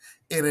children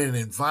in an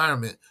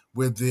environment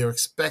where they're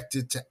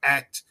expected to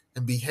act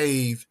and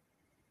behave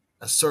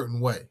a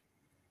certain way.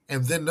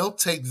 And then they'll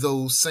take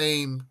those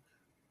same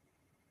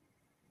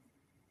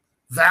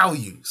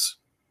values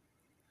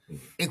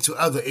into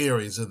other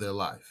areas of their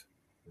life.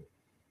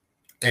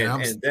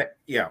 And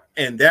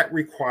that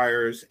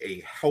requires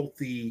a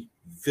healthy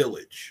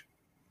village.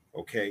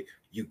 Okay.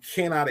 You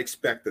cannot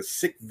expect a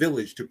sick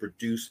village to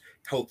produce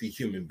healthy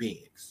human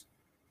beings.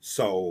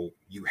 So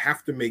you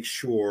have to make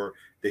sure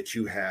that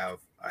you have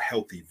a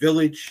healthy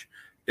village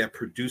that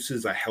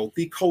produces a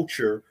healthy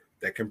culture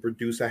that can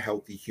produce a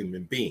healthy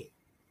human being.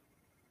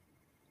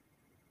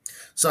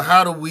 So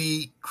how do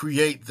we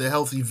create the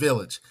healthy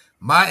village?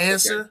 My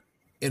answer,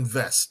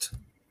 invest.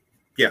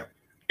 Yeah.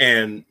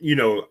 And,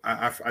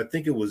 I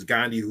think it was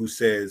Gandhi who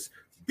says,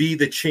 be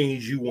the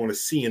change you want to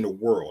see in the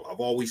world. I've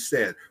always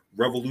said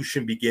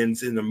revolution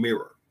begins in the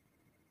mirror.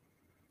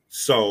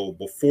 So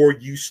before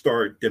you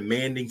start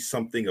demanding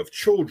something of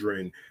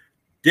children,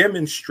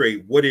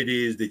 demonstrate what it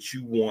is that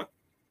you want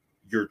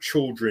your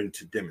children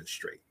to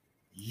demonstrate.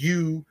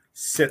 You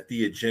set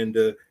the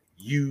agenda.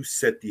 You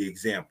set the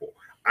example.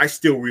 I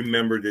still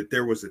remember that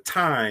there was a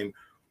time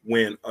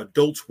when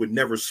adults would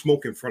never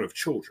smoke in front of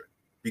children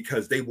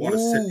because they want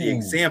to set the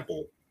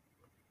example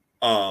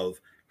of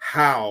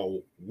how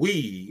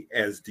we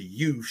as the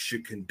youth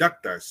should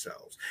conduct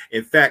ourselves.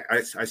 In fact,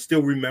 I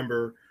still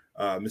remember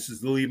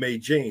Mrs. Lily Mae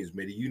James,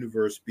 may the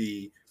universe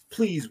be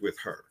pleased with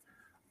her.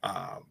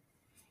 I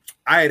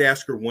had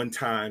asked her one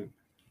time,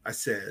 I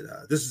said,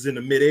 this is in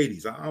the mid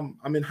 80s.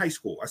 I'm in high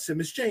school. I said,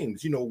 Miss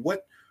James,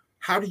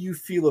 how do you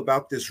feel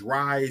about this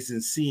rise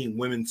in seeing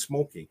women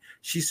smoking?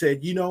 She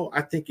said,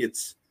 I think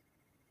it's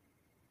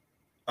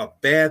a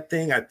bad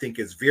thing. I think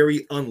it's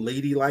very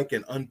unladylike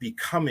and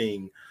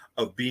unbecoming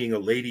of being a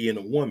lady and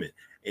a woman.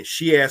 And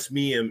she asked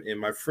me and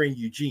my friend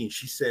Eugene,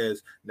 she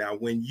says, now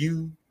when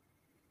you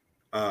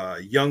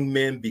young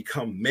men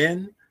become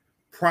men,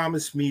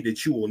 promise me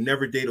that you will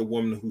never date a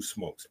woman who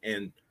smokes.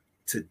 And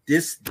to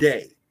this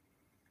day,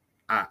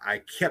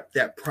 I kept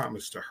that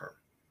promise to her,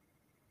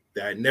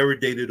 that I never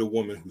dated a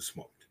woman who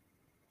smoked,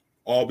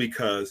 all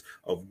because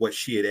of what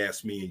she had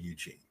asked me and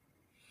Eugene.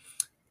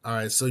 All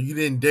right, so you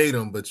didn't date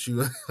him, but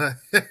you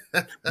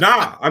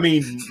Nah, I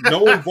mean,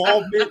 no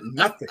involvement,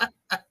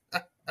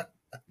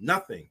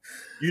 nothing,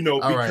 you know,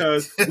 All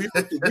because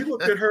we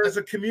looked at her as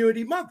a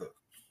community mother.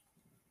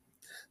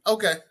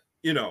 Okay.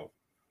 You know,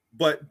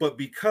 but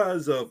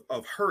because of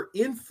her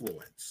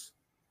influence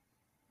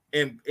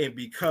and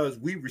because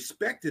we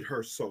respected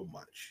her so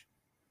much,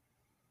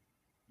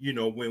 you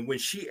know, when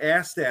she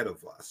asked that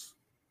of us,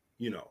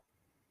 you know,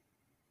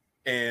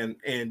 and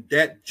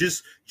that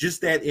just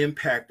that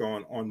impact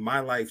on my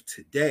life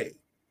today,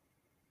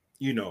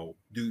 you know,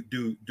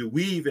 do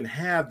we even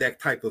have that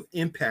type of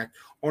impact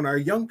on our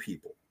young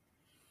people?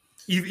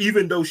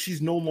 Even though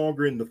she's no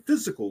longer in the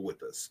physical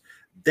with us,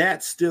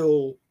 that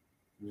still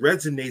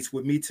resonates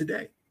with me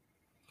today.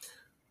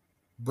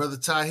 Brother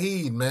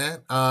Tauheed, man,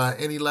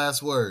 any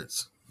last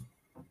words?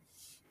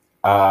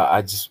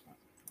 I just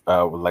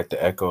would like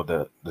to echo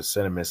the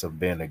sentiments of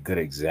being a good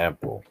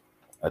example.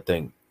 I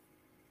think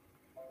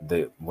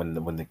that when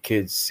the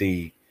kids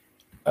see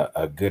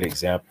a good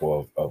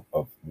example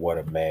of what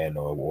a man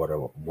or what a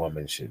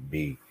woman should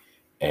be,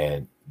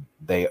 and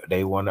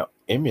they want to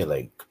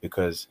emulate,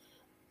 because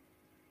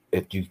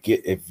if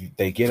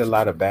they get a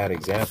lot of bad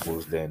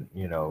examples, then,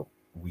 you know,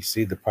 we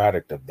see the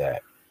product of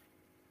that.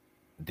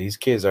 These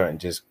kids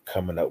aren't just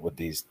coming up with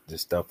this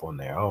stuff on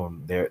their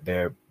own.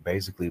 They're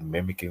basically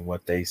mimicking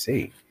what they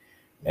see.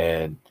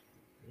 And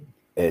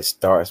it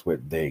starts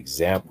with the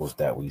examples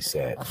that we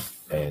set.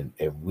 And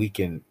if we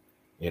can,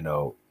 you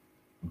know,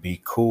 be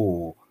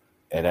cool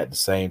and at the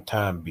same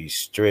time be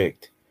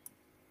strict,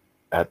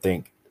 I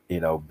think, you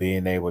know,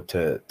 being able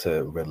to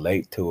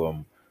relate to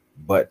them,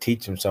 but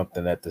teach them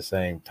something at the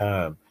same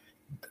time,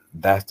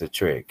 that's the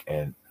trick.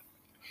 And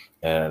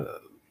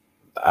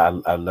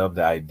I love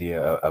the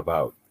idea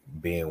about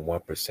being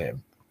 1%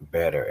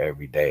 better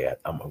every day.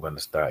 I'm going to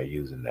start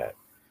using that.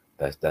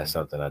 That's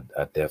something I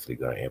definitely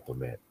going to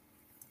implement.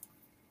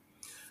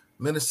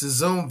 Minister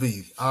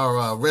Zumbi,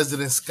 our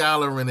resident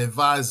scholar and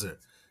advisor,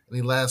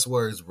 any last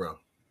words, bro?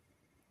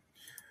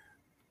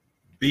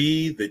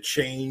 Be the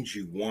change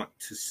you want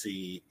to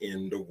see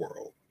in the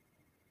world.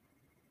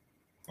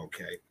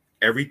 Okay.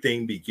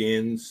 Everything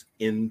begins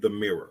in the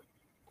mirror.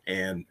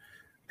 And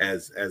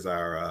as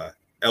our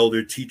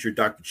elder teacher,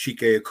 Dr.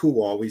 Chike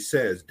Aku, always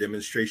says,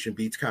 demonstration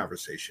beats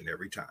conversation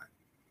every time.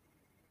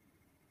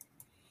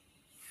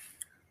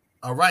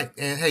 All right.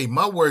 And hey,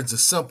 my words are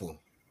simple.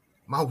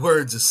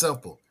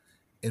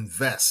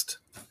 Invest.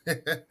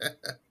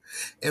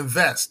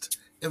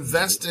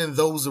 Invest in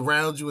those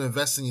around you,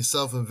 invest in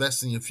yourself,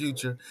 invest in your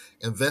future,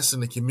 invest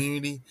in the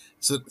community.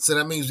 So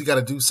that means we got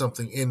to do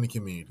something in the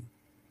community.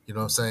 You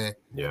know what I'm saying?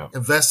 Yeah.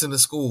 Invest in the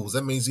schools.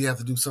 That means you have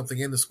to do something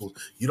in the schools.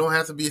 You don't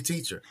have to be a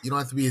teacher. You don't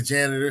have to be a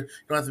janitor.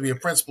 You don't have to be a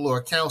principal or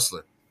a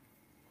counselor.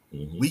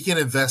 Mm-hmm. We can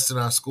invest in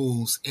our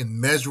schools in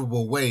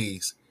measurable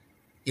ways.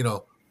 You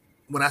know,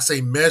 when I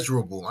say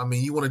measurable, I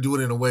mean you want to do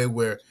it in a way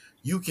where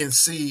you can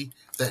see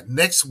that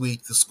next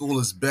week the school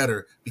is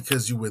better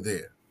because you were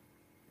there.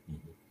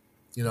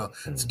 You know,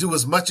 to do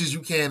as much as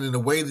you can in the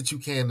way that you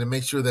can to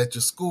make sure that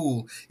your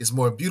school is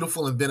more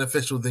beautiful and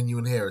beneficial than you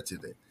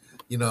inherited it.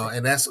 You know,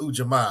 and that's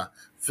Ujamaa,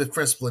 fifth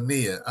principal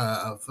Nia.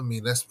 For me,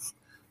 that's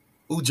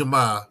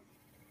Ujamaa.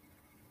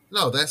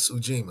 No, that's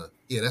Ujima.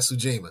 Yeah, that's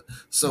Ujima.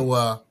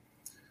 So,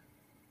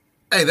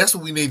 hey, that's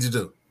what we need to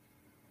do.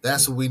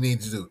 That's what we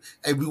need to do.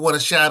 Hey, we want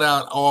to shout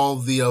out all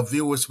the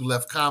viewers who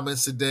left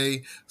comments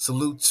today.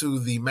 Salute to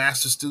the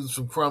master students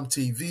from Crumb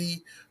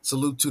TV.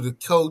 Salute to the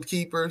code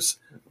keepers.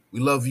 We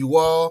love you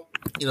all.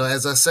 You know,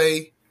 as I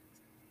say,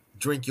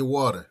 drink your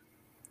water.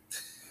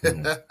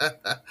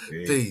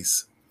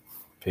 Peace.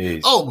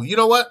 Peace. Oh, you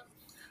know what?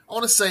 I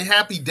want to say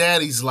happy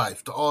daddy's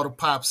life to all the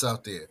pops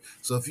out there.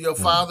 So if you're a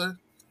father,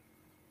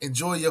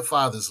 enjoy your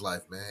father's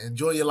life, man.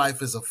 Enjoy your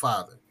life as a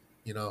father.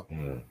 You know,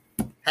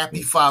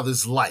 happy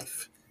father's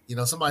life. You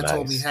know, somebody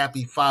told me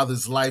happy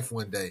father's life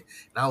one day.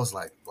 And I was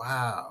like,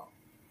 wow.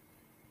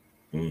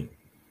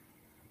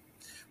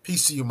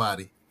 Peace to you,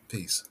 Marty.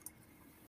 Peace.